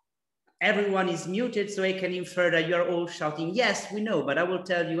know? Everyone is muted, so I can infer that you're all shouting, yes, we know, but I will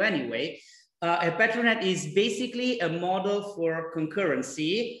tell you anyway. A Petri net is basically a model for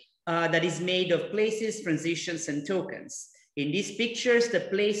concurrency that is made of places, transitions, and tokens. In these pictures, the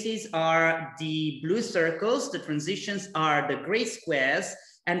places are the blue circles, the transitions are the gray squares,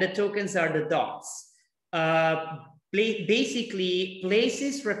 and the tokens are the dots. Basically,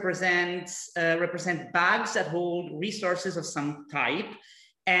 places represent bags that hold resources of some type,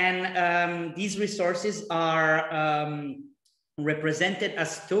 and these resources are represented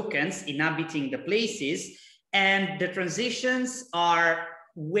as tokens inhabiting the places, and the transitions are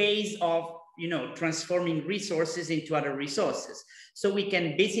ways of transforming resources into other resources. So we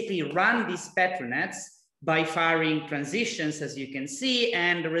can basically run these Petri nets by firing transitions, as you can see,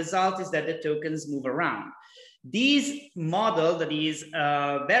 and the result is that the tokens move around. This model that is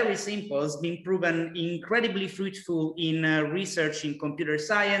very simple has been proven incredibly fruitful in research in computer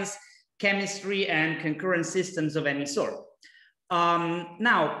science, chemistry, and concurrent systems of any sort.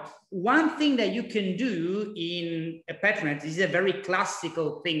 Now, one thing that you can do in a Petri net, this is a very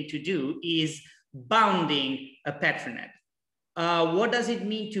classical thing to do, is bounding a Petri net. What does it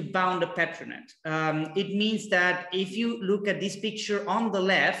mean to bound a Petri net? It means that if you look at this picture on the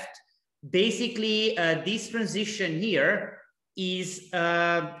left, basically this transition here is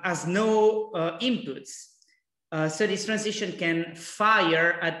has no inputs. So this transition can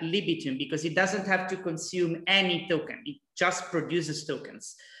fire at libitum because it doesn't have to consume any token. It just produces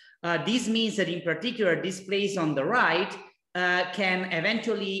tokens. This means that in particular, this place on the right can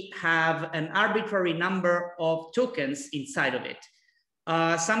eventually have an arbitrary number of tokens inside of it.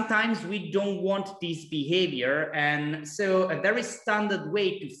 Sometimes we don't want this behavior. And so a very standard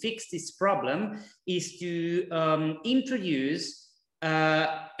way to fix this problem is to introduce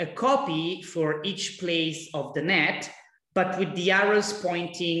a copy for each place of the net, but with the arrows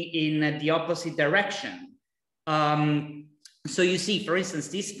pointing in the opposite direction. So you see, for instance,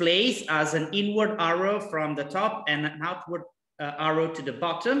 this place has an inward arrow from the top and an outward arrow to the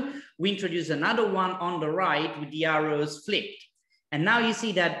bottom. We introduce another one on the right with the arrows flipped. And now you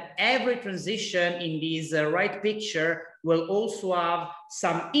see that every transition in this right picture will also have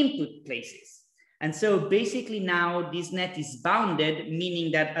some input places. And so basically now this net is bounded,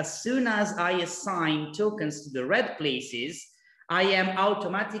 meaning that as soon as I assign tokens to the red places, I am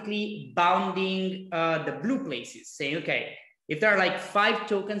automatically bounding the blue places, saying, okay, if there are like 5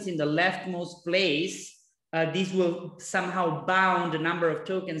 tokens in the leftmost place, this will somehow bound the number of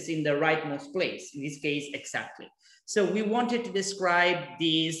tokens in the rightmost place, in this case, exactly. So we wanted to describe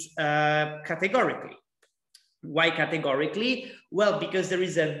this categorically. Why categorically? Well, because there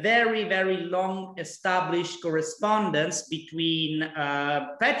is a very, very long established correspondence between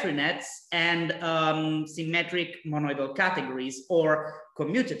Petri nets and symmetric monoidal categories or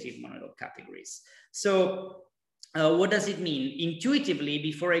commutative monoidal categories. So what does it mean? Intuitively,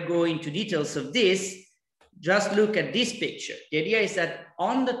 before I go into details of this, just look at this picture. The idea is that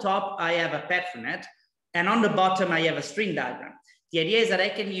on the top, I have a Petri net, and on the bottom, I have a string diagram. The idea is that I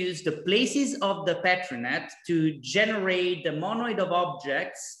can use the places of the Petri net to generate the monoid of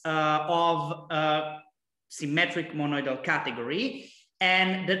objects of symmetric monoidal category,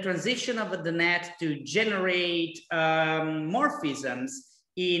 and the transition of the net to generate morphisms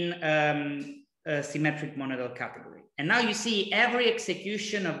in symmetric monoidal category. And now you see every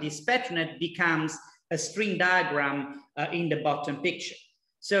execution of this Petri net becomes a string diagram in the bottom picture.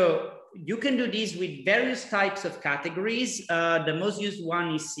 So you can do this with various types of categories. The most used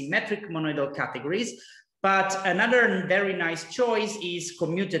one is symmetric monoidal categories, but another very nice choice is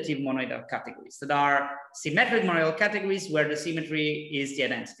commutative monoidal categories that are symmetric monoidal categories where the symmetry is the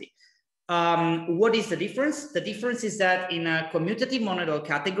identity. What is the difference? The difference is that in a commutative monoidal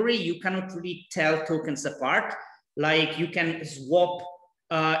category, you cannot really tell tokens apart. Like you can swap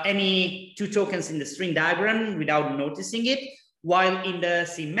any 2 tokens in the string diagram without noticing it. While in the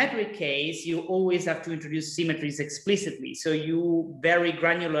symmetric case, you always have to introduce symmetries explicitly. So you very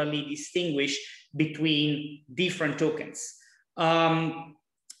granularly distinguish between different tokens.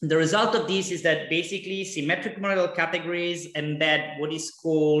 The result of this is that basically symmetric monoidal categories embed what is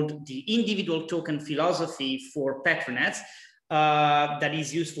called the individual token philosophy for Petri nets that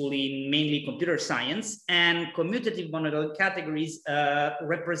is useful in mainly computer science, and commutative monoidal categories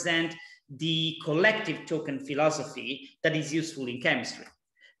represent the collective token philosophy that is useful in chemistry.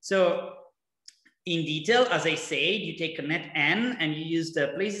 So in detail, as I said, you take a net n and you use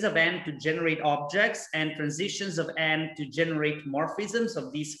the places of n to generate objects and transitions of n to generate morphisms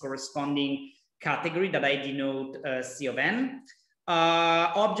of this corresponding category that I denote C of n.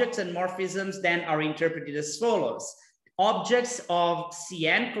 Objects and morphisms then are interpreted as follows. Objects of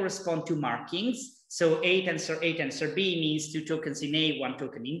Cn correspond to markings. So A tensor B means 2 tokens in A, 1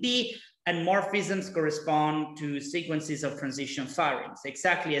 token in B. And morphisms correspond to sequences of transition firings,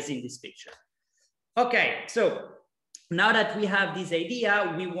 exactly as in this picture. Okay, so now that we have this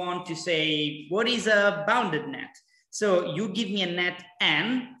idea, we want to say, what is a bounded net? So you give me a net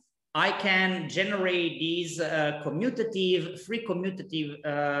n, I can generate this free commutative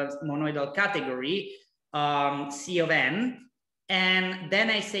monoidal category, C of n, and then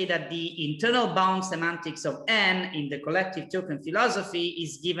I say that the internal bound semantics of n in the collective token philosophy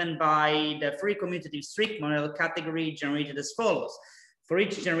is given by the free commutative strict monoidal category generated as follows. For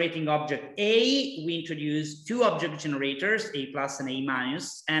each generating object A, we introduce 2 object generators, A plus and A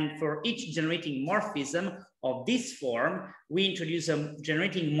minus, and for each generating morphism of this form, we introduce a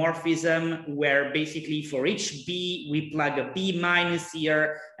generating morphism where basically for each B, we plug a B minus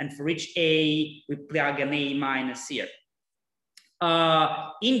here, and for each A, we plug an A minus here.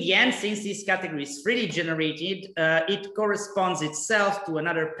 In the end, since this category is freely generated, it corresponds itself to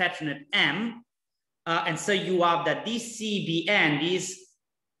another Petri net M. And so you have that this CBN, this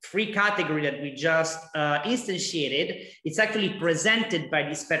free category that we just instantiated, it's actually presented by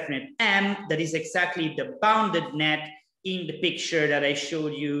this Petri net M that is exactly the bounded net in the picture that I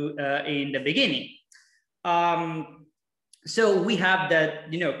showed you in the beginning. So we have that,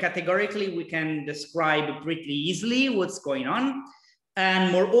 categorically, we can describe pretty easily what's going on.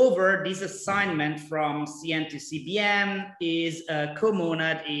 And moreover, this assignment from Cn to Cbn is a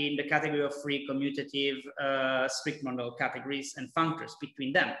comonad in the category of free commutative strict monoidal categories and functors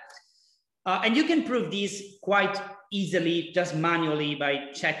between them. And you can prove this quite easily, just manually by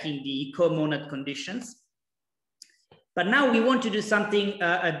checking the comonad conditions. But now we want to do something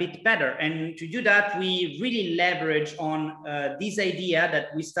a bit better. And to do that, we really leverage on this idea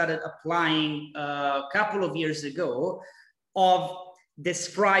that we started applying a couple of years ago of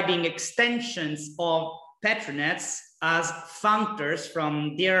describing extensions of Petri nets as functors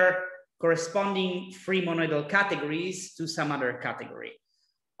from their corresponding free monoidal categories to some other category.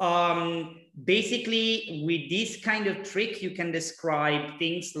 Basically, with this kind of trick, you can describe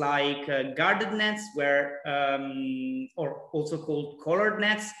things like guarded nets, where, or also called colored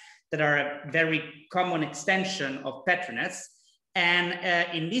nets, that are a very common extension of Petri nets. And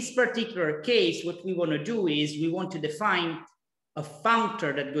in this particular case, what we want to do is we want to define a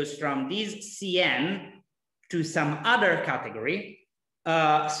functor that goes from this CN to some other category,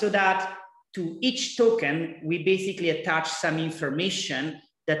 so that to each token, we basically attach some information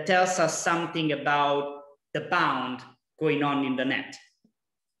that tells us something about the bound going on in the net.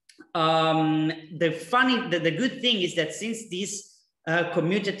 The good thing is that since this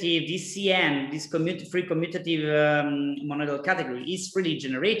commutative, this CN, this free commutative monodal category is freely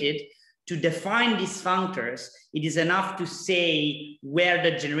generated, to define these functors, it is enough to say where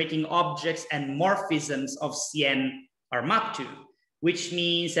the generating objects and morphisms of CN are mapped to, which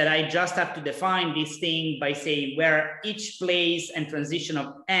means that I just have to define this thing by saying where each place and transition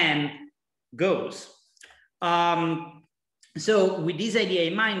of N goes. So with this idea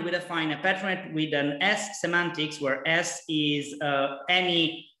in mind, we define a pattern with an S semantics, where S is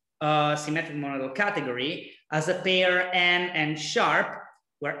any symmetric monodal category, as a pair N and sharp,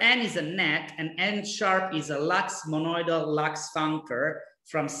 where N is a net and N sharp is a lax monoidal lax functor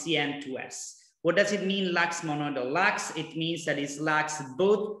from Cn to S. What does it mean, lax monoidal lax? It means that it's lax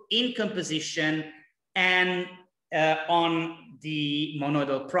both in composition and on the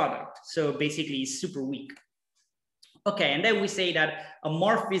monoidal product. So basically it's super weak. Okay, and then we say that a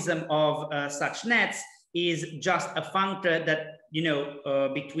morphism of such nets is just a functor that, you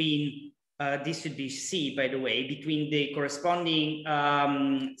know, between, this should be C, by the way, between the corresponding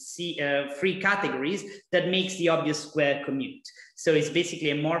free categories that makes the obvious square commute. So it's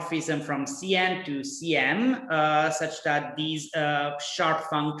basically a morphism from Cn to Cm, such that these sharp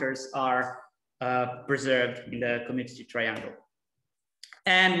functors are preserved in the commutative triangle.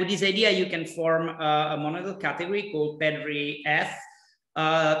 And with this idea, you can form a monodal category called Petri F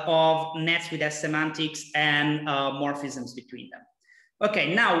of nets with S semantics and morphisms between them.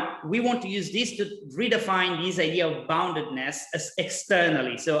 Okay, now we want to use this to redefine this idea of boundedness as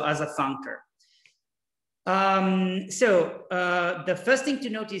externally, so as a functor. The first thing to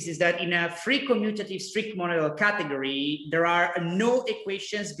notice is that in a free commutative strict monodal category, there are no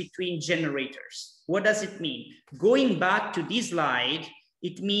equations between generators. What does it mean? Going back to this slide,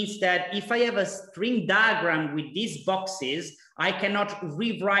 it means that if I have a string diagram with these boxes, I cannot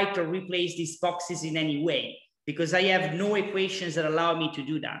rewrite or replace these boxes in any way, because I have no equations that allow me to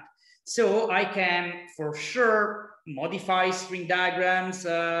do that. So I can for sure modify string diagrams,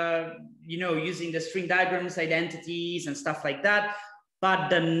 you know, using the string diagrams identities and stuff like that. But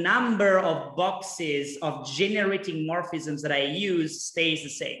the number of boxes of generating morphisms that I use stays the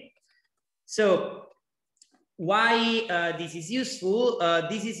same. So why this is useful?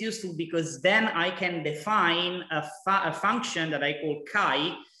 This is useful because then I can define a function that I call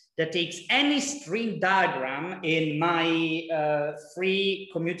chi that takes any string diagram in my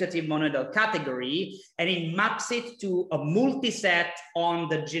free commutative monodal category, and it maps it to a multiset on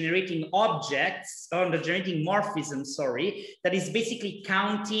the generating objects, on the generating morphism, sorry, that is basically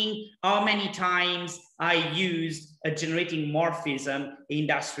counting how many times I used a generating morphism in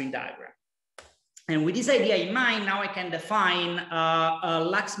that string diagram. And with this idea in mind, now I can define a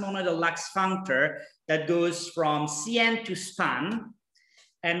lax monodal lax functor that goes from Cn to span.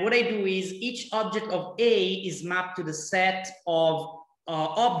 And what I do is each object of A is mapped to the set of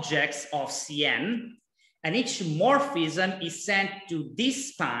objects of Cn, and each morphism is sent to this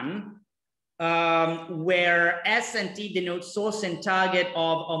span, where S and T denote source and target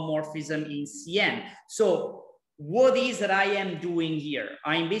of a morphism in Cn. So what is that I am doing here?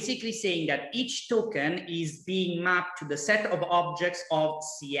 I'm basically saying that each token is being mapped to the set of objects of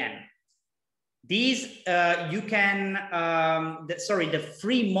Cn. These, you can, the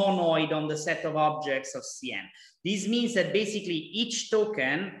free monoid on the set of objects of Cn. This means that basically each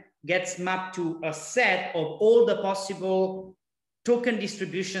token gets mapped to a set of all the possible token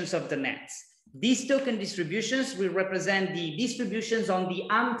distributions of the nets. These token distributions will represent the distributions on the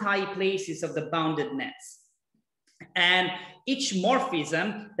anti-places of the bounded nets. And each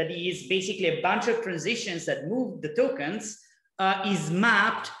morphism, that is basically a bunch of transitions that move the tokens, is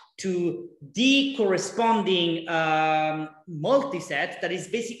mapped to the corresponding multiset that is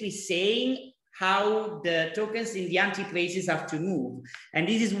basically saying how the tokens in the anti-places have to move. And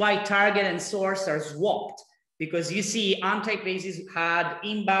this is why target and source are swapped, because you see anti-places had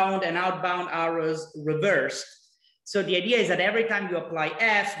inbound and outbound arrows reversed. So the idea is that every time you apply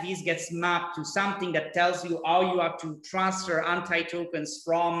F, this gets mapped to something that tells you how you have to transfer anti-tokens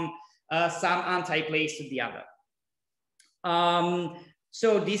from some anti-place to the other.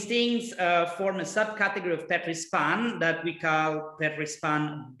 So these things form a subcategory of Petri span that we call Petri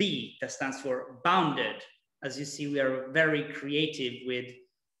span B, that stands for bounded. As you see, we are very creative with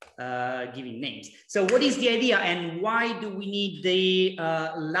giving names. So what is the idea, and why do we need the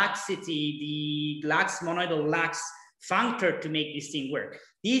laxity, the lax monoidal lax functor to make this thing work.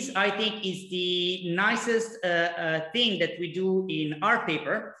 This, I think, is the nicest thing that we do in our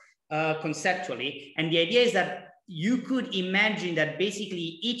paper conceptually. And the idea is that you could imagine that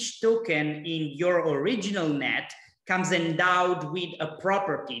basically each token in your original net comes endowed with a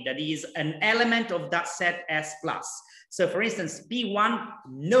property that is an element of that set S plus. So for instance, P1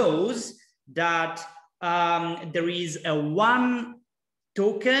 knows that there is a 1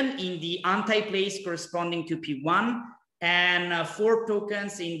 token in the anti-place corresponding to P1 and 4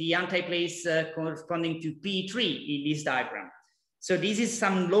 tokens in the anti-place corresponding to P3 in this diagram. So this is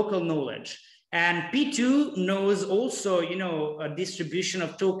some local knowledge. And P2 knows also, you know, a distribution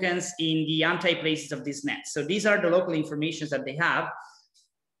of tokens in the anti-places of this net. So these are the local informations that they have.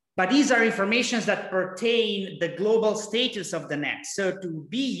 But these are informations that pertain the global status of the net. So to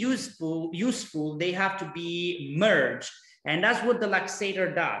be useful, they have to be merged. And that's what the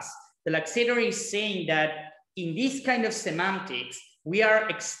laxator does. The laxator is saying that in this kind of semantics, we are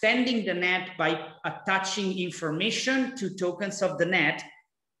extending the net by attaching information to tokens of the net,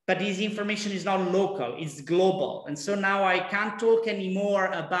 but this information is not local, it's global. And so now I can't talk anymore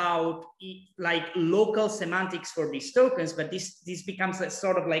about like local semantics for these tokens, but this becomes a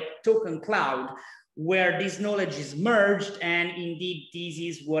sort of like token cloud where this knowledge is merged. And indeed, this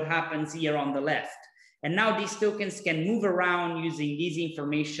is what happens here on the left. And now these tokens can move around using this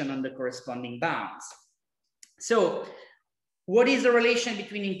information on the corresponding bounds. So what is the relation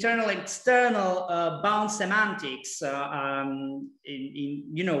between internal and external bound semantics?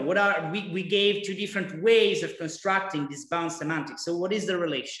 You know, we gave 2 different ways of constructing this bound semantics. So what is the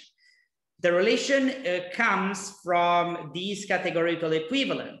relation? The relation comes from these categorical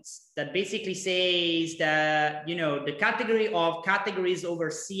equivalents that basically says that, you know, the category of categories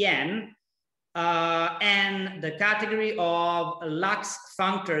over Cn and the category of lax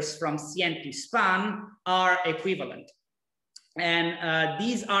functors from Cn to span are equivalent. And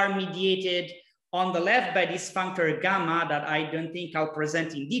these are mediated on the left by this functor gamma that I don't think I'll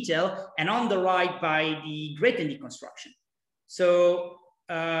present in detail, and on the right by the Grayton deconstruction. So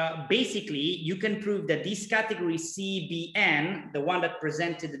basically, you can prove that this category CBN, the one that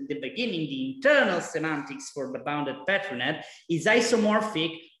presented in the beginning, the internal semantics for the bounded Petri net, is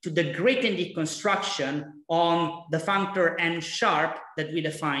isomorphic to the Grayton deconstruction on the functor N sharp that we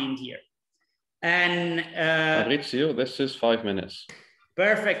defined here. And Fabrizio, this is 5 minutes.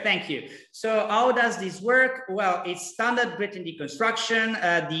 Perfect, thank you. So how does this work? Well, it's standard Grayton deconstruction.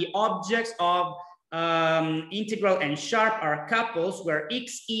 The objects of integral and sharp are couples where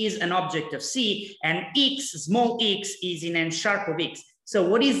X is an object of C and X, small x, is in N sharp of X. So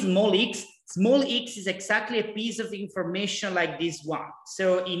what is small x? Small x is exactly a piece of information like this one.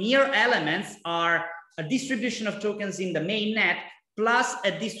 So in here elements are a distribution of tokens in the main net plus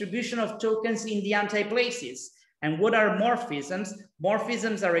a distribution of tokens in the anti-places. And what are morphisms?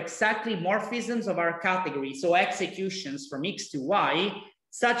 Morphisms are exactly morphisms of our category. So executions from X to Y,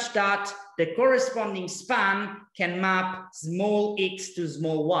 such that the corresponding span can map small x to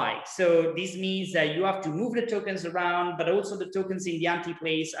small y. So this means that you have to move the tokens around, but also the tokens in the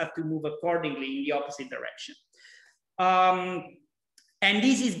anti-place have to move accordingly in the opposite direction. And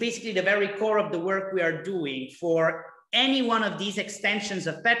this is basically the very core of the work we are doing. For any one of these extensions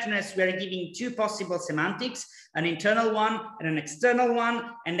of Petri nets, we are giving 2 possible semantics, an internal one and an external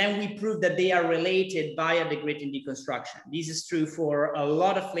one, and then we prove that they are related via the Grayton deconstruction. This is true for a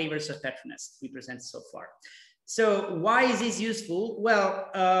lot of flavors of Petri nets we presented so far. So why is this useful? Well,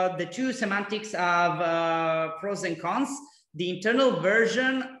 the 2 semantics have pros and cons. The internal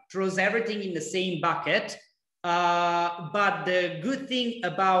version throws everything in the same bucket. But the good thing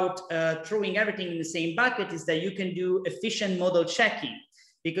about throwing everything in the same bucket is that you can do efficient model checking,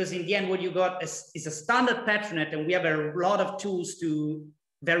 because in the end, what you got is a standard Petri net, and we have a lot of tools to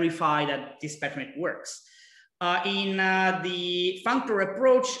verify that this Petri net works. In the functor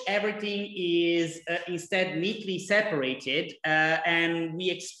approach, everything is instead neatly separated, and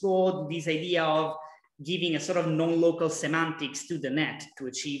we explored this idea of giving a sort of non-local semantics to the net to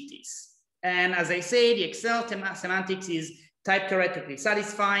achieve this. And as I say, the Excel semantics is type correctly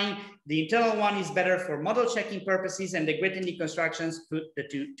satisfying. The internal one is better for model checking purposes, and the Grayton deconstructions put the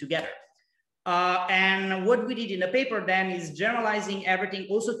 2 together. And what we did in the paper then is generalizing everything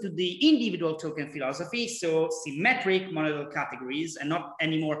also to the individual token philosophy. So symmetric monadal categories and not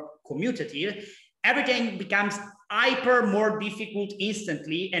anymore commutative. Everything becomes hyper more difficult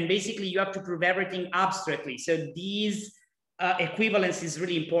instantly. And basically you have to prove everything abstractly. So these equivalence is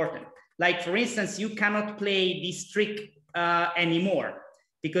really important. Like for instance, you cannot play this trick anymore,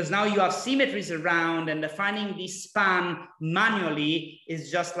 because now you have symmetries around, and defining this span manually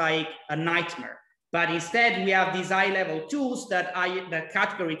is just like a nightmare. But instead, we have these high-level tools that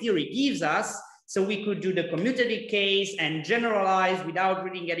category theory gives us, so we could do the commutative case and generalize without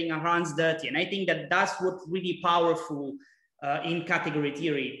really getting our hands dirty. And I think that that's what's really powerful in category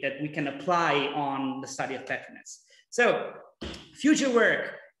theory that we can apply on the study of patronage. So future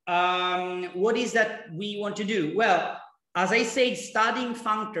work, what is that we want to do? Well, as I said, studying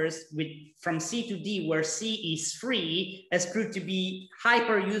functors from C to D, where C is free, has proved to be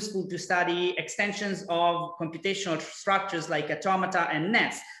hyper useful to study extensions of computational structures like automata and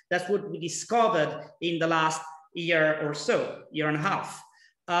nets. That's what we discovered in the last year or so, year and a half.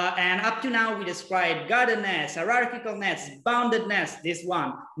 And up to now, we described guarded nets, hierarchical nets, bounded nets, this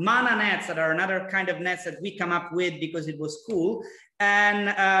one, mana nets that are another kind of nets that we come up with because it was cool. And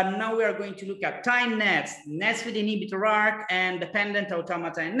now we are going to look at time nets, nets with inhibitor arc, and dependent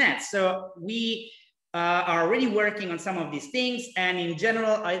automata and nets. So we are already working on some of these things. And in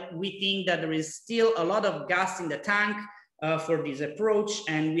general, we think that there is still a lot of gas in the tank for this approach.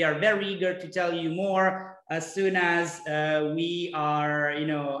 And we are very eager to tell you more as soon as we are,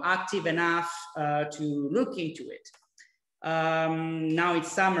 active enough to look into it. Now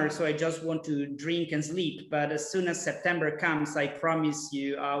it's summer, so I just want to drink and sleep. But as soon as September comes, I promise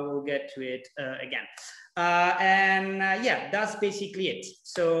you I will get to it again. Yeah, that's basically it.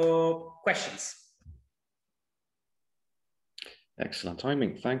 So questions? Excellent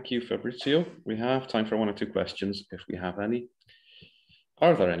timing. Thank you, Fabrizio. We have time for 1 or 2 questions if we have any.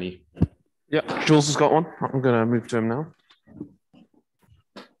 Are there any? Yeah, Jules has got one. I'm going to move to him now.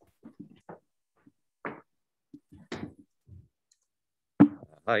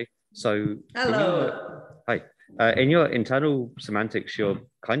 Hi. So, hello. Hi. In your internal semantics, you're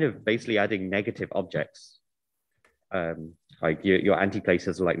kind of basically adding negative objects. Like your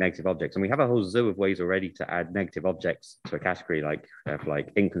anti-places are like negative objects. And we have a whole zoo of ways already to add negative objects to a category, like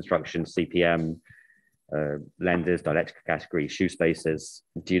ink construction, CPM, lenses, dialectical category, shoe spaces.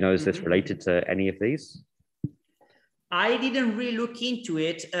 Do you know, is this related to any of these? I didn't really look into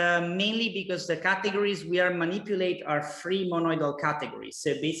it, mainly because the categories we are manipulate are free monoidal categories.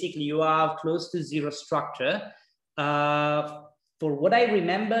 So basically you have close to zero structure. For what I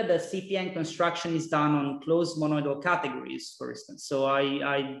remember, the CPN construction is done on closed monoidal categories, for instance. So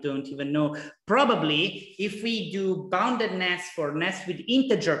I don't even know. Probably if we do bounded nets for nets with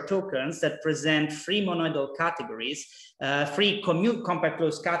integer tokens that present free monoidal categories, free compact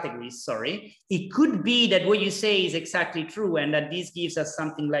closed categories, sorry, it could be that what you say is exactly true and that this gives us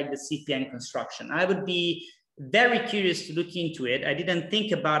something like the CPN construction. I would be very curious to look into it. I didn't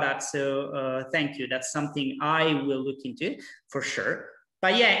think about that, so thank you. That's something I will look into for sure.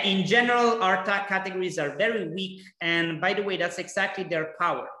 But yeah, in general, our categories are very weak. And by the way, that's exactly their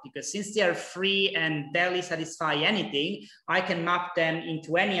power, because since they are free and barely satisfy anything, I can map them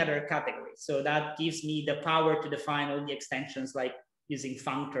into any other category. So that gives me the power to define all the extensions, like using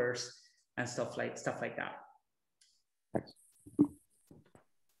functors and stuff like that.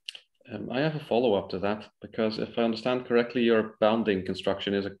 I have a follow-up to that, because if I understand correctly, your bounding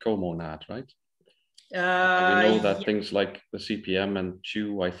construction is a comonad, right? We know that things like the CPM and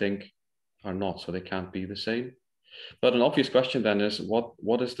shoe, I think, are not, so they can't be the same. But an obvious question then is,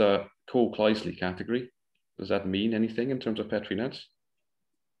 what is the Coequalisers category? Does that mean anything in terms of Petri nets?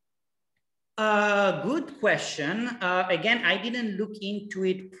 Good question. Again, I didn't look into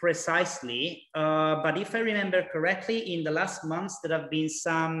it precisely, but if I remember correctly, in the last months, there have been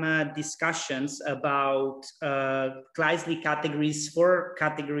some discussions about Coequalisers categories for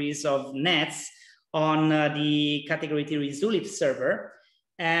categories of nets on the category theory Zulip server.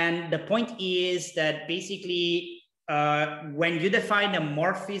 And the point is that basically, when you define a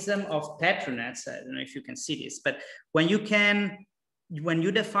morphism of patronets, I don't know if you can see this, but when you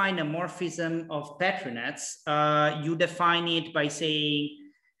define a morphism of patronets, you define it by saying,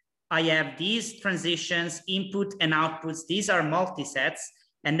 I have these transitions, input and outputs, these are multisets.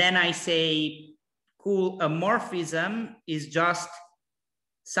 And then I say, cool, a morphism is just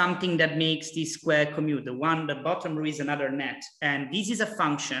something that makes this square commute. The one, the bottom row is another net. And this is a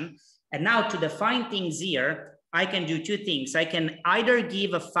function. And now to define things here, I can do two things. I can either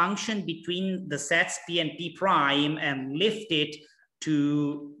give a function between the sets P and P prime and lift it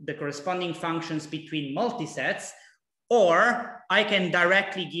to the corresponding functions between multisets, or I can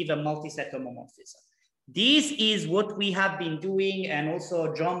directly give a multiset homomorphism. This is what we have been doing, and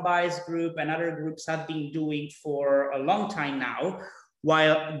also John Bai's group and other groups have been doing for a long time now,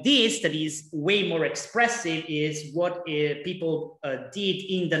 while this, that is way more expressive, is what people did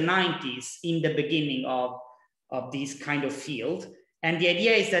in the 90s, in the beginning of this kind of field. And the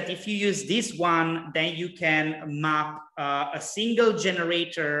idea is that if you use this one, then you can map a single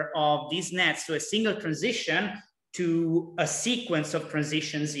generator of these nets to a single transition to a sequence of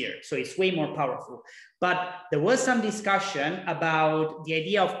transitions here. So it's way more powerful. But there was some discussion about the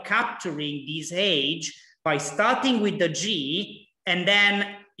idea of capturing this age by starting with the G and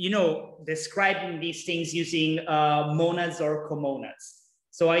then, you know, describing these things using monads or comonads.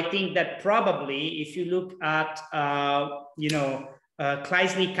 So I think that probably if you look at, you know,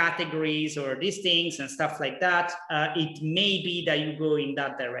 Kleisli categories or these things and stuff like that, it may be that you go in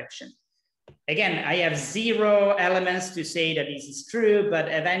that direction. Again, I have zero elements to say that this is true, but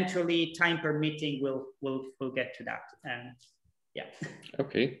eventually, time permitting, we'll get to that. And yeah.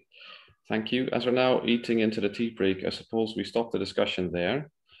 Okay, thank you. As we're now eating into the tea break, I suppose we stop the discussion there.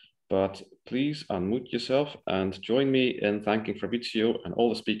 But please unmute yourself and join me in thanking Fabrizio and all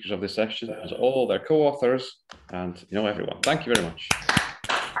the speakers of this session, as all their co-authors and everyone. Thank you very much.